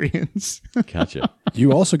experience. Gotcha.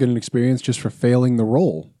 You also get an experience just for failing the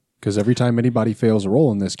roll. Because every time anybody fails a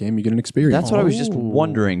roll in this game, you get an experience. That's what I was just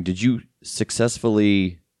wondering. Did you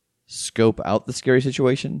successfully scope out the scary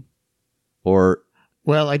situation? Or,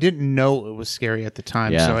 Well, I didn't know it was scary at the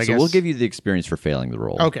time, yeah, so I guess we'll give you the experience for failing the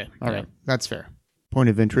roll. Okay, all right, that's fair. Point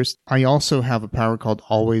of interest. I also have a power called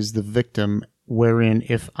Always the Victim, wherein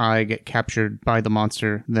if I get captured by the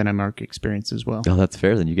monster, then I mark experience as well. Oh, that's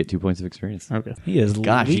fair. Then you get 2 points of experience. Okay. He is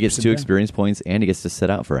Gosh, he leaps gets and 2 bounds. experience points, and he gets to sit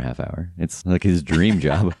out for a half hour. It's like his dream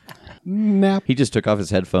job. Nap. He just took off his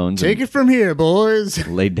headphones Take and it from here, boys.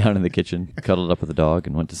 laid down in the kitchen, cuddled up with the dog,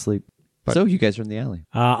 and went to sleep. So you guys are in the alley.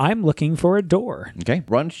 I'm looking for a door. Okay.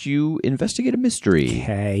 Why don't you investigate a mystery?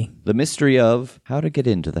 Okay. The mystery of how to get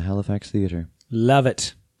into the Halifax Theater. Love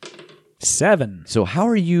it. 7. So how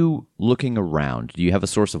are you looking around? Do you have a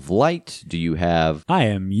source of light? Do you have... I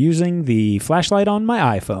am using the flashlight on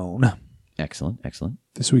my iPhone. Excellent, excellent.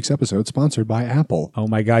 This week's episode sponsored by Apple. Oh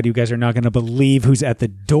my God, you guys are not going to believe who's at the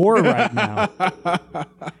door right now.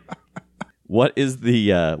 What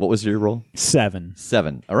was your roll? 7.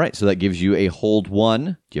 7. All right, so that gives you a hold 1. Do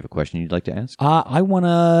you have a question you'd like to ask? I want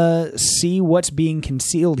to see what's being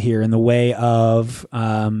concealed here in the way of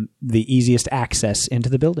the easiest access into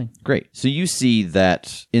the building. Great. So you see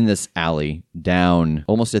that in this alley, down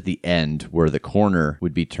almost at the end where the corner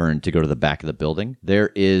would be turned to go to the back of the building,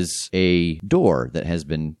 there is a door that has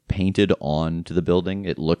been painted onto the building.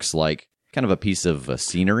 It looks like kind of a piece of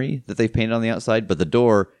scenery that they've painted on the outside, but the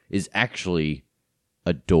door is actually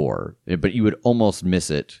a door. But you would almost miss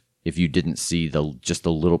it if you didn't see just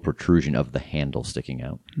the little protrusion of the handle sticking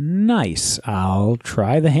out. Nice. I'll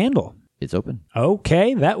try the handle. It's open.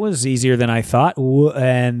 Okay, that was easier than I thought.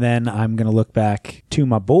 And then I'm going to look back to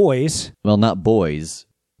my boys. Well, not boys.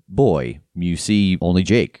 Boy, you see only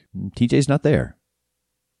Jake. TJ's not there.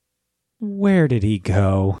 Where did he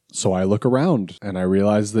go? So I look around and I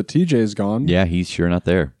realize that TJ's gone. Yeah, he's sure not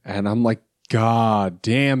there. And I'm like, God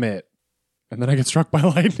damn it. And then I get struck by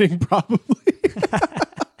lightning, probably.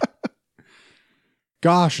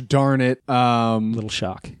 Gosh darn it. Little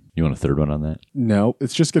shock. You want a third one on that? No,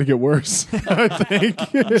 it's just going to get worse, I think.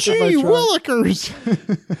 Gee willikers.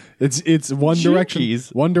 It's one direction.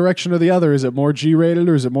 Jeez. One direction or the other. Is it more G-rated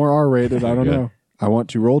or is it more R-rated? I don't know. I want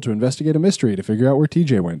to roll to investigate a mystery to figure out where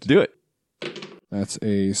TJ went. Do it. That's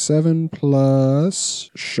a 7 plus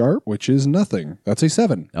sharp, which is nothing. That's a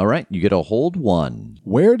 7. All right, you get a hold 1.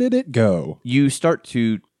 Where did it go? You start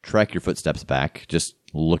to track your footsteps back, just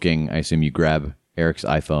looking. I assume you grab Eric's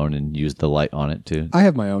iPhone and use the light on it too. I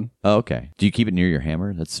have my own. Oh, okay. Do you keep it near your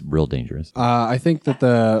hammer? That's real dangerous. I think that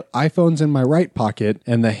the iPhone's in my right pocket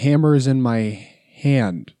and the hammer is in my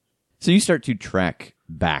hand. So you start to track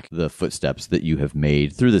back the footsteps that you have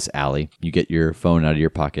made through this alley. You get your phone out of your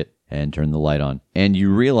pocket and turn the light on. And you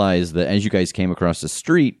realize that as you guys came across the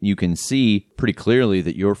street, you can see pretty clearly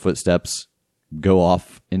that your footsteps go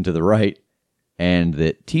off into the right and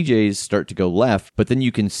that TJ's start to go left, but then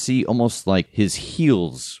you can see almost like his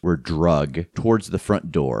heels were drug towards the front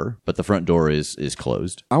door, but the front door is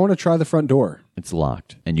closed. I want to try the front door. It's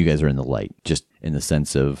locked, and you guys are in the light, just in the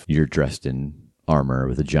sense of you're dressed in armor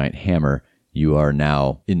with a giant hammer. You are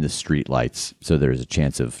now in the street lights, so there's a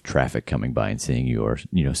chance of traffic coming by and seeing you, or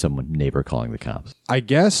some neighbor calling the cops. I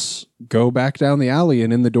guess go back down the alley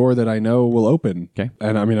and in the door that I know will open. Okay.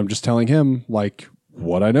 And I mean, I'm just telling him, like,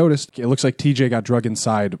 what I noticed. It looks like TJ got drug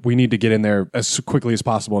inside. We need to get in there as quickly as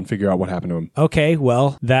possible and figure out what happened to him. Okay,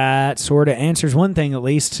 well, that sort of answers one thing at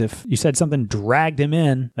least. If you said something dragged him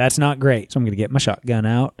in, that's not great. So I'm going to get my shotgun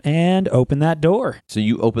out and open that door. So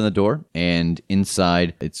you open the door, and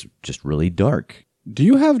inside it's just really dark. Do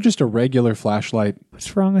you have just a regular flashlight?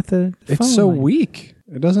 What's wrong with the phone It's so light? weak.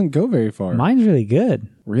 It doesn't go very far. Mine's really good.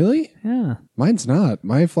 Really? Yeah. Mine's not.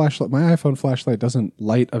 My iPhone flashlight doesn't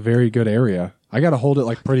light a very good area. I got to hold it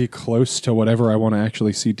like pretty close to whatever I want to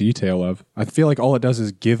actually see detail of. I feel like all it does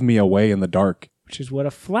is give me away in the dark. Which is what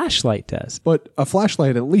a flashlight does. But a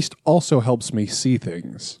flashlight at least also helps me see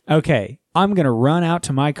things. Okay, I'm going to run out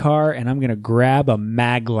to my car and I'm going to grab a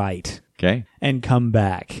mag light Okay. and come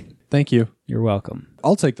back. Thank you. You're welcome.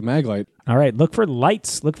 I'll take the mag light. All right, look for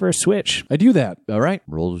lights. Look for a switch. I do that. All right.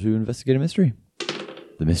 Roll to investigate a mystery.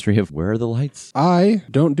 The mystery of where are the lights? I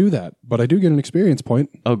don't do that, but I do get an experience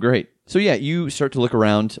point. Oh, great. So yeah, you start to look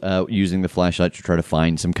around using the flashlight to try to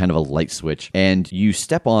find some kind of a light switch, and you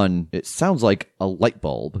step on, it sounds like a light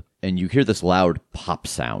bulb, and you hear this loud pop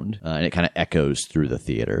sound, and it kind of echoes through the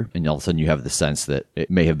theater, and all of a sudden you have the sense that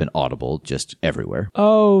it may have been audible just everywhere.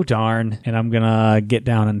 Oh, darn. And I'm going to get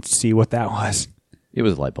down and see what that was. It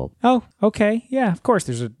was a light bulb. Oh, okay. Yeah, of course,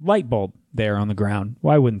 there's a light bulb there on the ground.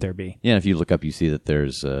 Why wouldn't there be? Yeah, and if you look up, you see that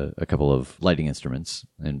there's a couple of lighting instruments,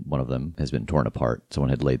 and one of them has been torn apart. Someone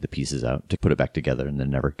had laid the pieces out to put it back together and then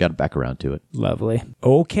never got back around to it. Lovely.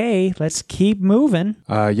 Okay, let's keep moving.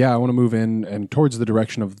 Yeah, I want to move in and towards the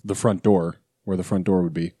direction of the front door, where the front door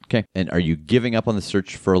would be. Okay, and are you giving up on the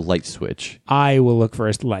search for a light switch? I will look for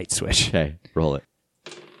a light switch. Okay, roll it.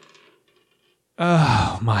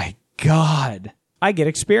 Oh, my God. I get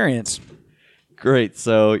experience. Great.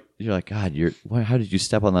 So you're like, God, how did you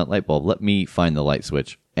step on that light bulb? Let me find the light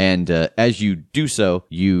switch. And as you do so,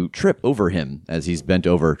 you trip over him as he's bent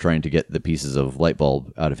over trying to get the pieces of light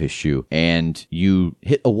bulb out of his shoe. And you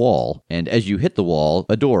hit a wall. And as you hit the wall,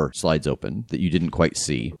 a door slides open that you didn't quite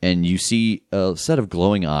see. And you see a set of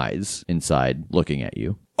glowing eyes inside looking at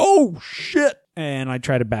you. Oh, shit. And I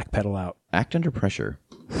try to backpedal out. Act under pressure.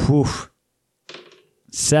 Whew.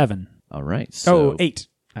 7. All right. So, Oh, 8,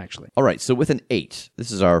 actually. All right, so with an 8,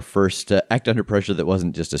 this is our first act under pressure that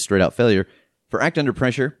wasn't just a straight-out failure. For act under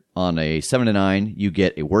pressure, on a 7 to 9, you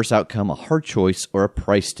get a worse outcome, a hard choice, or a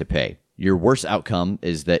price to pay. Your worst outcome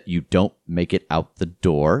is that you don't make it out the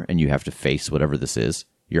door and you have to face whatever this is.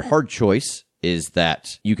 Your hard choice is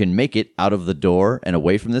that you can make it out of the door and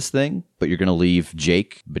away from this thing, but you're going to leave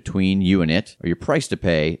Jake between you and it. Or your price to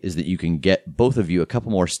pay is that you can get both of you a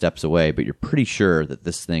couple more steps away, but you're pretty sure that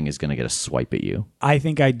this thing is going to get a swipe at you. I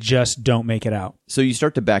think I just don't make it out. So you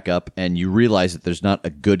start to back up and you realize that there's not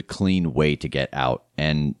a good, clean way to get out.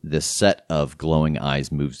 And this set of glowing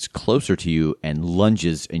eyes moves closer to you and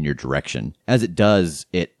lunges in your direction. As it does,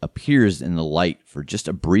 it appears in the light for just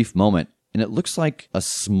a brief moment. And it looks like a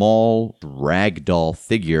small ragdoll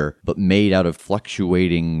figure, but made out of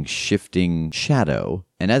fluctuating, shifting shadow.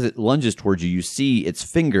 And as it lunges towards you, you see its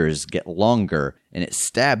fingers get longer, and it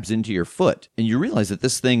stabs into your foot. And you realize that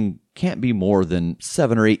this thing can't be more than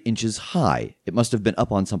 7 or 8 inches high. It must have been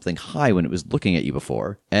up on something high when it was looking at you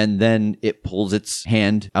before. And then it pulls its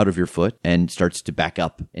hand out of your foot and starts to back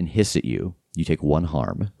up and hiss at you. You take 1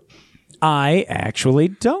 harm. I actually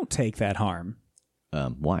don't take that harm.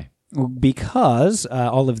 Why? Because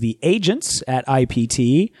all of the agents at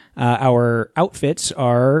IPT, our outfits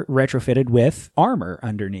are retrofitted with armor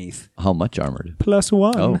underneath. How much armored?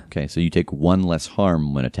 +1. Oh, okay. So you take 1 less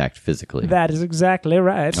harm when attacked physically. That is exactly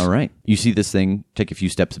right. All right. You see this thing take a few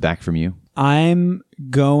steps back from you. I'm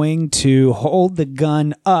going to hold the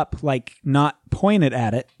gun up, like not point it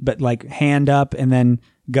at it, but like hand up and then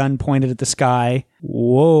gun pointed at the sky.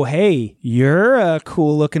 Whoa, hey, you're a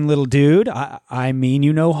cool looking little dude. I mean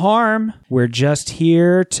you no harm. We're just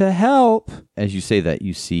here to help. As you say that,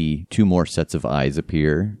 you see 2 more sets of eyes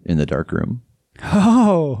appear in the dark room.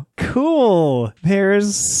 Oh, cool.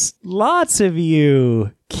 There's lots of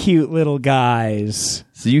you cute little guys.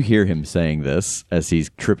 So you hear him saying this as he's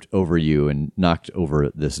tripped over you and knocked over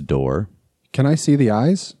this door. Can I see the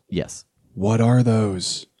eyes? Yes. What are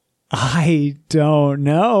those? I don't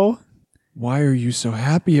know. Why are you so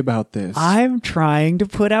happy about this? I'm trying to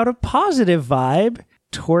put out a positive vibe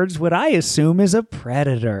towards what I assume is a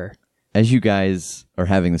predator. As you guys are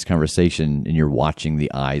having this conversation and you're watching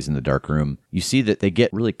the eyes in the dark room, you see that they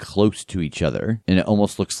get really close to each other, and it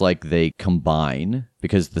almost looks like they combine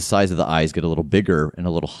because the size of the eyes get a little bigger and a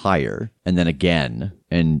little higher, and then again,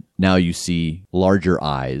 and now you see larger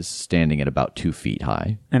eyes standing at about 2 feet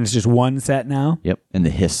high. And it's just one set now? Yep, and the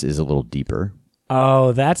hiss is a little deeper.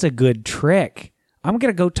 Oh, that's a good trick. I'm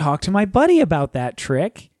going to go talk to my buddy about that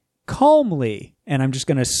trick calmly. And I'm just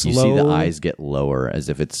going to You see the eyes get lower as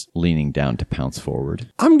if it's leaning down to pounce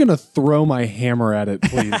forward. I'm going to throw my hammer at it,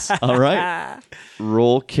 please. All right.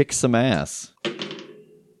 Roll kick some ass.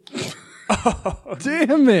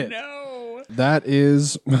 Damn it. No. That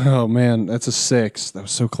is, oh man, that's a 6. That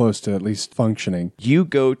was so close to at least functioning. You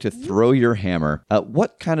go to throw your hammer.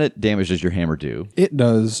 What kind of damage does your hammer do? It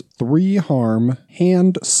does 3 harm,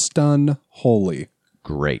 hand, stun, holy.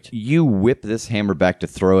 Great. You whip this hammer back to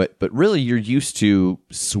throw it, but really you're used to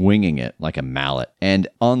swinging it like a mallet. And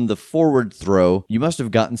on the forward throw, you must have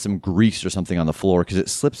gotten some grease or something on the floor because it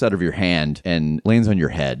slips out of your hand and lands on your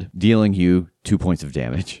head, dealing you 2 points of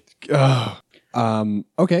damage.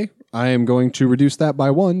 Okay. I am going to reduce that by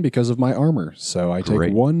 1 because of my armor. So I take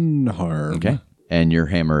Great. 1 harm. Okay. And your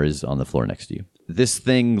hammer is on the floor next to you. This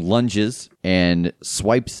thing lunges and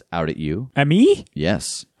swipes out at you. At me? Yes.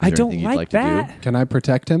 Is I there don't anything you'd like to do? that. Can I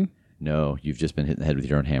protect him? No, you've just been hit in the head with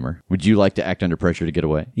your own hammer. Would you like to act under pressure to get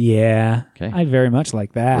away? Yeah. Okay. I very much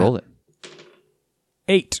like that. Roll it.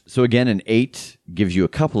 8. So again, an 8 gives you a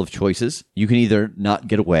couple of choices. You can either not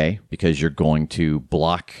get away because you're going to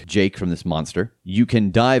block Jake from this monster. You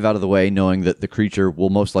can dive out of the way knowing that the creature will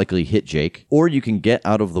most likely hit Jake. Or you can get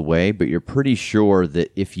out of the way, but you're pretty sure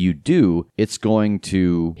that if you do, it's going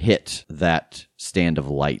to hit that stand of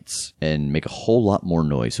lights and make a whole lot more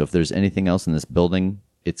noise. So if there's anything else in this building,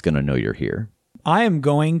 it's going to know you're here. I am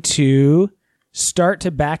going to start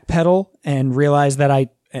to backpedal and realize that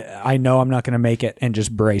I know I'm not going to make it and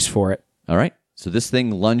just brace for it. All right. So this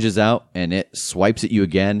thing lunges out and it swipes at you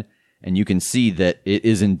again. And you can see that it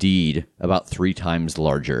is indeed about 3 times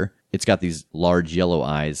larger. It's got these large yellow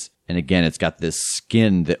eyes. And again, it's got this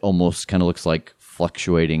skin that almost kind of looks like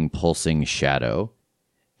fluctuating, pulsing shadow.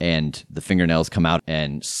 And the fingernails come out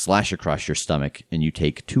and slash across your stomach and you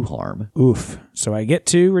take 2 harm. Oof. So I get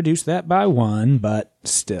to reduce that by 1, but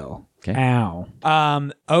still. Okay. Ow.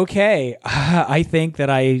 Okay. I think that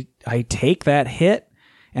I take that hit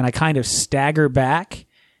and I kind of stagger back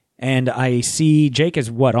and I see Jake is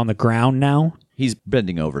on the ground now? He's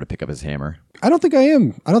bending over to pick up his hammer. I don't think I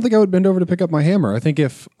am. I don't think I would bend over to pick up my hammer. I think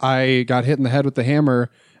if I got hit in the head with the hammer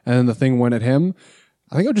and then the thing went at him,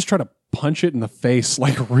 I think I would just try to punch it in the face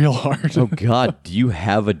like real hard. Oh God, do you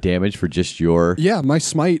have a damage for just your... Yeah, my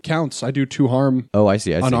smite counts. I do 2 harm. Oh, I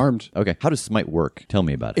see. Unarmed. Okay, how does smite work? Tell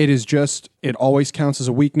me about it. It is just, it always counts as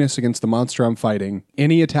a weakness against the monster I'm fighting.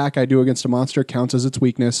 Any attack I do against a monster counts as its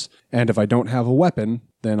weakness, and if I don't have a weapon,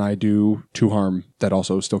 then I do 2 harm. That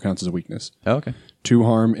also still counts as a weakness. Oh, okay. 2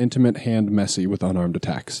 harm, intimate, hand, messy with unarmed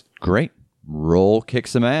attacks. Great. Roll kick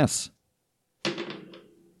some ass.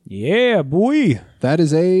 Yeah, boy. That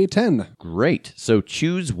is a 10. Great. So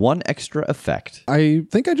choose 1 extra effect. I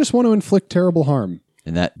think I just want to inflict terrible harm.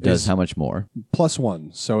 And that does how much more?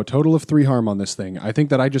 +1. So a total of 3 harm on this thing. I think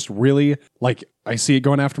that I just really, I see it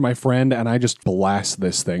going after my friend, and I just blast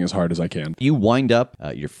this thing as hard as I can. You wind up,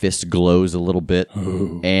 your fist glows a little bit,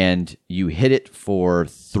 and you hit it for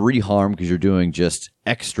 3 harm because you're doing just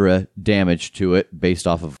extra damage to it based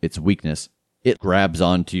off of its weakness. It grabs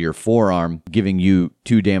onto your forearm, giving you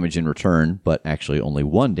 2 damage in return, but actually only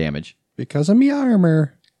 1 damage. Because of me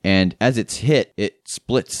armor. And as it's hit, it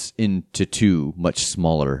splits into 2 much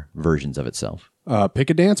smaller versions of itself.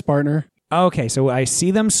 Pick a dance partner. Okay, so I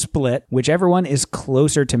see them split. Whichever one is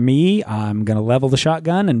closer to me, I'm going to level the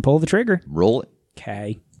shotgun and pull the trigger. Roll it.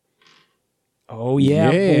 Okay. Oh,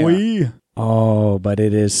 yeah, Yeah. boy. Oh, but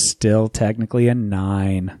it is still technically a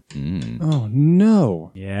 9. Oh,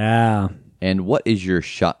 no. Yeah. And what is your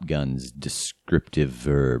shotgun's descriptive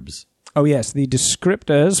verbs? Oh, yes. The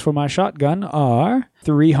descriptors for my shotgun are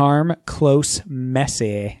 3 harm, close,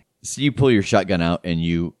 messy. So you pull your shotgun out and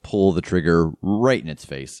you pull the trigger right in its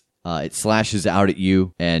face. It slashes out at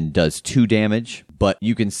you and does 2 damage, but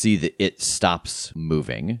you can see that it stops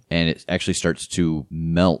moving and it actually starts to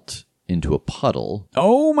melt into a puddle.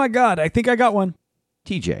 Oh, my God. I think I got one.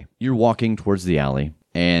 TJ, you're walking towards the alley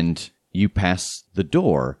and you pass the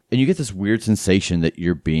door and you get this weird sensation that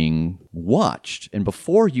you're being watched. And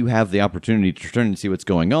before you have the opportunity to turn and see what's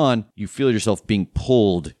going on, you feel yourself being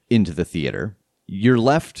pulled into the theater. You're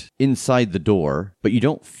left inside the door, but you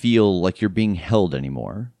don't feel like you're being held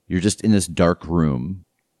anymore. You're just in this dark room.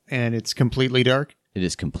 And it's completely dark. It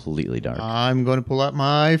is completely dark. I'm going to pull out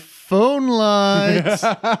my phone lights.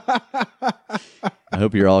 I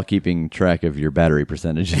hope you're all keeping track of your battery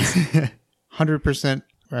percentages. 100%,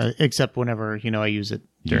 except whenever, I use it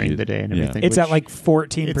during the day and yeah. everything. It's which- at like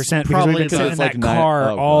 14% it's because probably we've been sitting in like that nine- car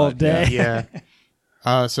oh, all God, day.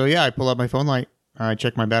 Yeah. So yeah, I pull out my phone light. I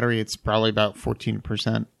check my battery. It's probably about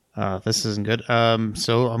 14%. This isn't good.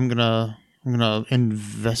 So I'm gonna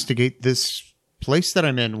investigate this place that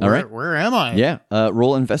I'm in. All right. Where am I? Yeah.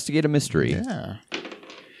 Roll investigate a mystery. Yeah.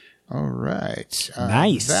 All right.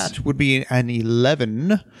 Nice. That would be an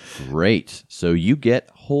 11. Great. So you get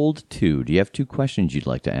hold 2. Do you have 2 questions you'd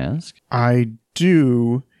like to ask? I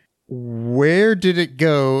do. Where did it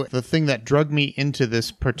go? The thing that drug me into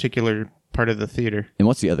this particular part of the theater. And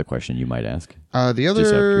what's the other question you might ask? The Just out of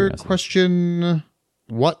other curiosity. question,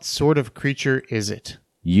 what sort of creature is it?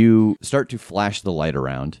 You start to flash the light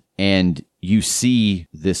around, and you see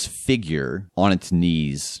this figure on its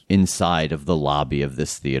knees inside of the lobby of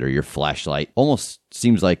this theater. Your flashlight almost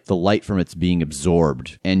seems like the light from it's being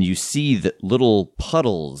absorbed, and you see that little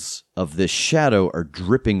puddles of this shadow are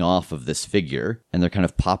dripping off of this figure, and they're kind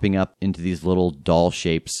of popping up into these little doll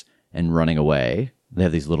shapes and running away. They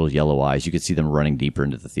have these little yellow eyes. You can see them running deeper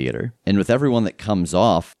into the theater. And with everyone that comes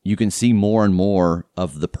off, you can see more and more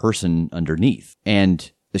of the person underneath. And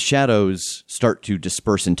the shadows start to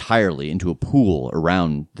disperse entirely into a pool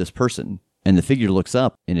around this person. And the figure looks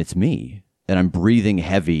up, and it's me. And I'm breathing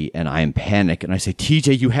heavy, and I am panicked. And I say,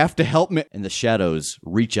 TJ, you have to help me. And the shadows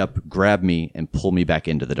reach up, grab me, and pull me back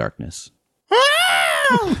into the darkness.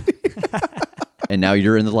 And now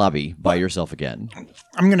you're in the lobby by yourself again.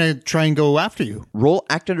 I'm going to try and go after you. Roll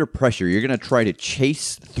act under pressure. You're going to try to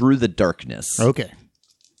chase through the darkness. Okay.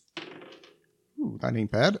 Ooh, that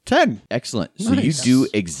ain't bad. 10. Excellent. So Nice. you do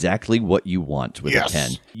exactly what you want with Yes. a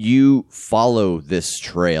 10. You follow this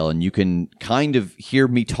trail, and you can kind of hear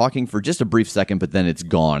me talking for just a brief second, but then it's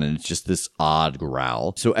gone, and it's just this odd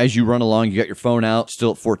growl. So as you run along, you got your phone out, still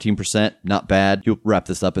at 14%. Not bad. You'll wrap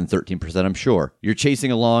this up in 13%, I'm sure. You're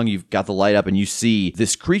chasing along, you've got the light up, and you see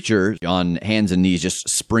this creature on hands and knees just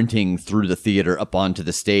sprinting through the theater up onto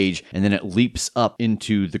the stage, and then it leaps up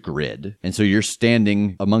into the grid. And so you're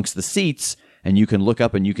standing amongst the seats, and you can look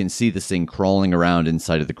up and you can see this thing crawling around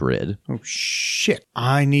inside of the grid. Oh, shit.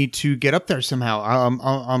 I need to get up there somehow.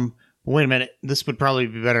 Wait a minute. This would probably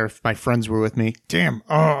be better if my friends were with me. Damn.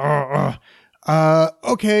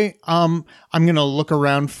 Okay. I'm going to look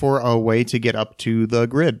around for a way to get up to the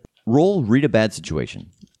grid. Roll read a bad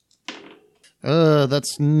situation.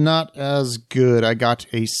 That's not as good. I got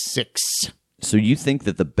a 6. So you think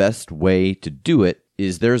that the best way to do it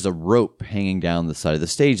is there's a rope hanging down the side of the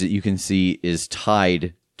stage that you can see is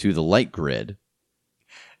tied to the light grid.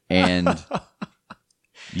 And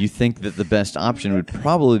you think that the best option would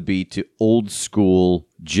probably be to old school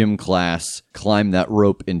gym class climb that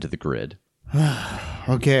rope into the grid.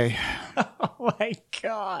 Okay. Oh my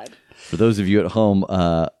God. For those of you at home,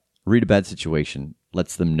 read a bad situation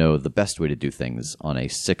lets them know the best way to do things on a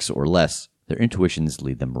 6 or less. Their intuitions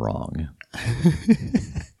lead them wrong.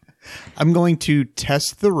 I'm going to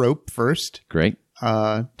test the rope first. Great.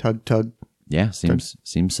 Tug. Yeah, seems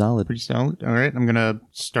solid. Pretty solid. All right. I'm going to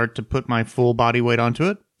start to put my full body weight onto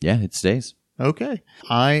it. Yeah, it stays. Okay.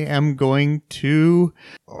 I am going to...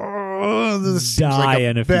 Oh, this seems Die like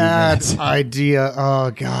in a a few bad minutes. idea.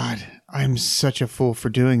 Oh, God. I'm such a fool for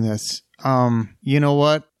doing this. You know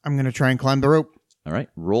what? I'm going to try and climb the rope. All right,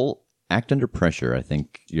 roll act under pressure. I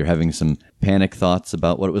think you're having some panic thoughts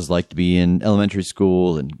about what it was like to be in elementary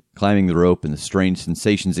school and climbing the rope and the strange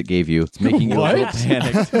sensations it gave you. It's making you a little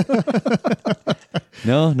panicked.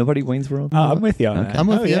 No, nobody Wayne's World? I'm with you on that. I'm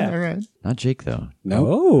with you. Yeah. All right. Not Jake, though.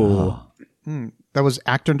 Oh. That was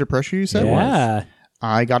act under pressure, you said? Yeah.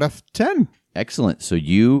 I got a 10. Excellent. So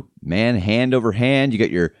you, man, hand over hand, you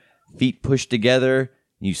got your feet pushed together,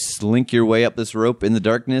 you slink your way up this rope in the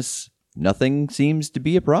darkness. Nothing seems to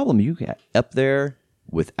be a problem. You get up there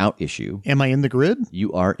without issue. Am I in the grid?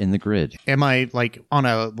 You are in the grid. Am I like on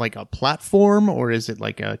a platform, or is it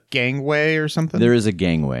like a gangway or something? There is a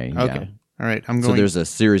gangway. Okay. Yeah. All right. I'm So going. there's a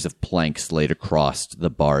series of planks laid across the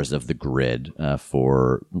bars of the grid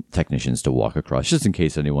for technicians to walk across, just in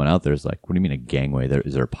case anyone out there is like, what do you mean a gangway?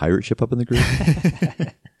 Is there a pirate ship up in the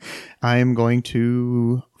grid? I am going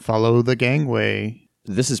to follow the gangway.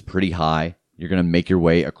 This is pretty high. You're going to make your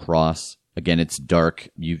way across. Again, it's dark.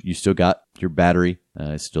 You still got your battery.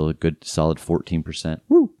 It's still a good solid 14%.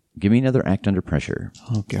 Woo. Give me another act under pressure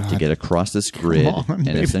Oh, God. to get across this grid on, and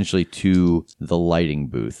baby. essentially to the lighting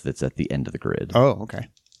booth that's at the end of the grid. Oh, okay.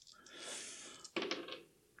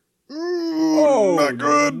 Oh, not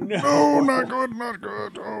good. No, not good, not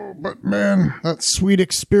good. Oh, but man, that sweet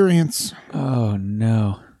experience. Oh,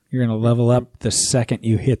 no. You're going to level up the second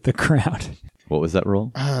you hit the ground. What was that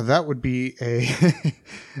roll? That would be a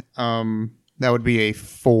that would be a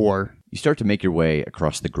 4. You start to make your way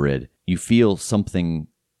across the grid. You feel something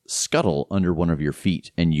scuttle under one of your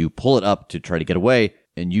feet, and you pull it up to try to get away,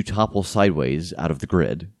 and you topple sideways out of the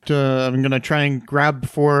grid. I'm gonna try and grab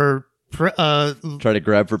for Try to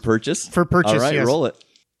grab for purchase? For purchase, All right, yes. roll it.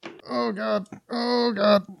 Oh God!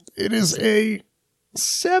 It is a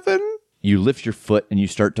 7. You lift your foot and you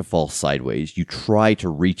start to fall sideways. You try to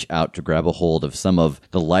reach out to grab a hold of some of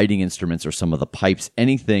the lighting instruments or some of the pipes,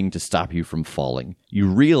 anything to stop you from falling. You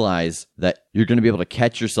realize that you're going to be able to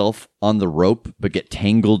catch yourself on the rope but get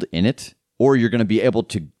tangled in it, or you're going to be able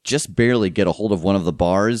to just barely get a hold of one of the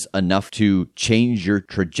bars enough to change your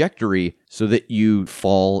trajectory so that you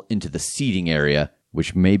fall into the seating area,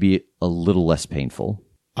 which may be a little less painful.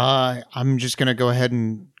 I'm just gonna go ahead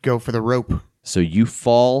and go for the rope. So you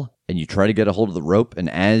fall and you try to get a hold of the rope, and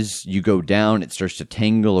as you go down, it starts to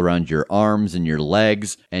tangle around your arms and your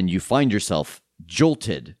legs, and you find yourself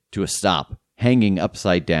jolted to a stop, hanging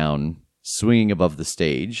upside down, swinging above the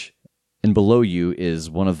stage. And below you is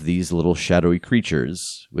one of these little shadowy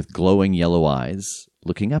creatures with glowing yellow eyes,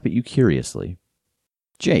 looking up at you curiously.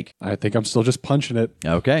 Jake. I think I'm still just punching it.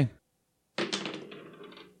 Okay.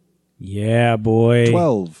 Yeah, boy.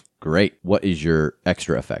 12. Great. What is your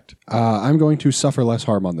extra effect? I'm going to suffer less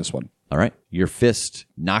harm on this one. All right. Your fist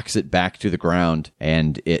knocks it back to the ground,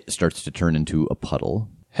 and it starts to turn into a puddle.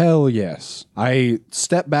 Hell yes. I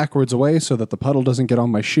step backwards away so that the puddle doesn't get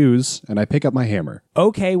on my shoes, and I pick up my hammer.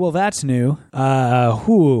 Okay, well, that's new.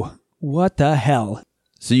 What the hell?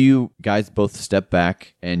 So you guys both step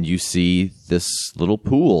back, and you see this little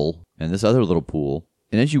pool and this other little pool.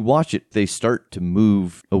 And as you watch it, they start to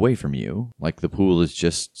move away from you, like the pool is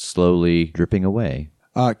just slowly dripping away.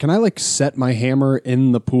 Can I, set my hammer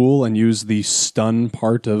in the pool and use the stun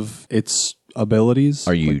part of its abilities?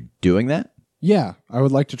 Are you doing that? Yeah, I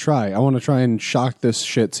would like to try. I want to try and shock this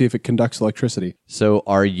shit, see if it conducts electricity. So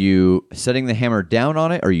are you setting the hammer down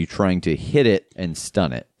on it, or are you trying to hit it and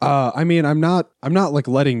stun it? I'm not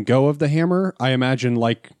letting go of the hammer. I imagine,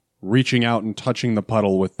 reaching out and touching the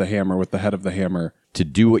puddle with the hammer, with the head of the hammer. To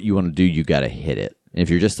do what you want to do, you got to hit it. And if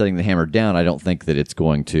you're just setting the hammer down, I don't think that it's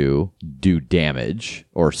going to do damage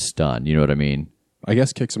or stun. You know what I mean? I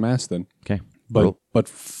guess kick some ass then. Okay. But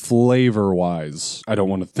flavor-wise, I don't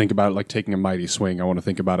want to think about it like taking a mighty swing. I want to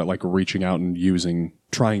think about it like reaching out and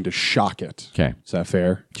trying to shock it. Okay. Is that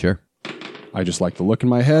fair? Sure. I just like the look in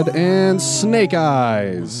my head and snake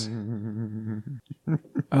eyes.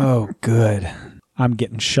 Oh, good. I'm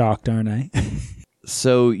getting shocked, aren't I?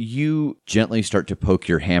 So you gently start to poke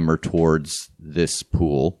your hammer towards this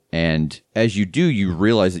pool, and as you do, you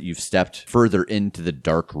realize that you've stepped further into the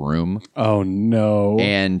dark room. Oh, no.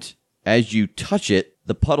 And as you touch it,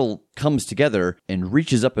 the puddle comes together and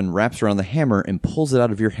reaches up and wraps around the hammer and pulls it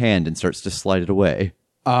out of your hand and starts to slide it away.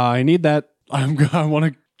 I need that. I want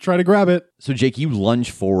to try to grab it. So, Jake, you lunge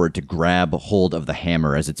forward to grab hold of the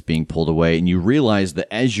hammer as it's being pulled away, and you realize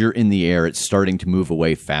that as you're in the air, it's starting to move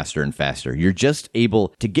away faster and faster. You're just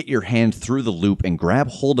able to get your hand through the loop and grab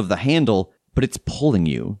hold of the handle, but it's pulling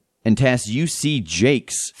you. And Tass, you see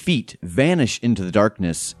Jake's feet vanish into the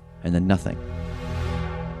darkness, and then nothing.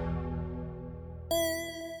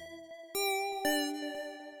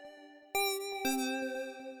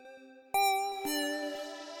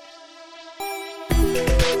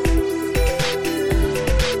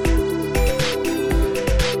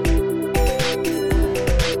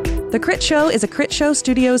 The Critshow is a Critshow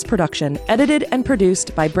Studios production, edited and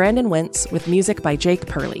produced by Brandon Wentz with music by Jake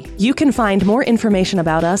Purley. You can find more information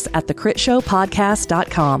about us at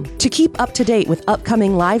thecritshowpodcast.com. To keep up to date with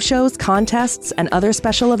upcoming live shows, contests, and other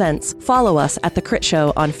special events, follow us at The Crit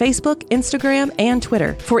Show on Facebook, Instagram, and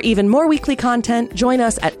Twitter. For even more weekly content, join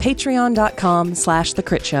us at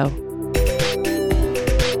patreon.com/thecritShow.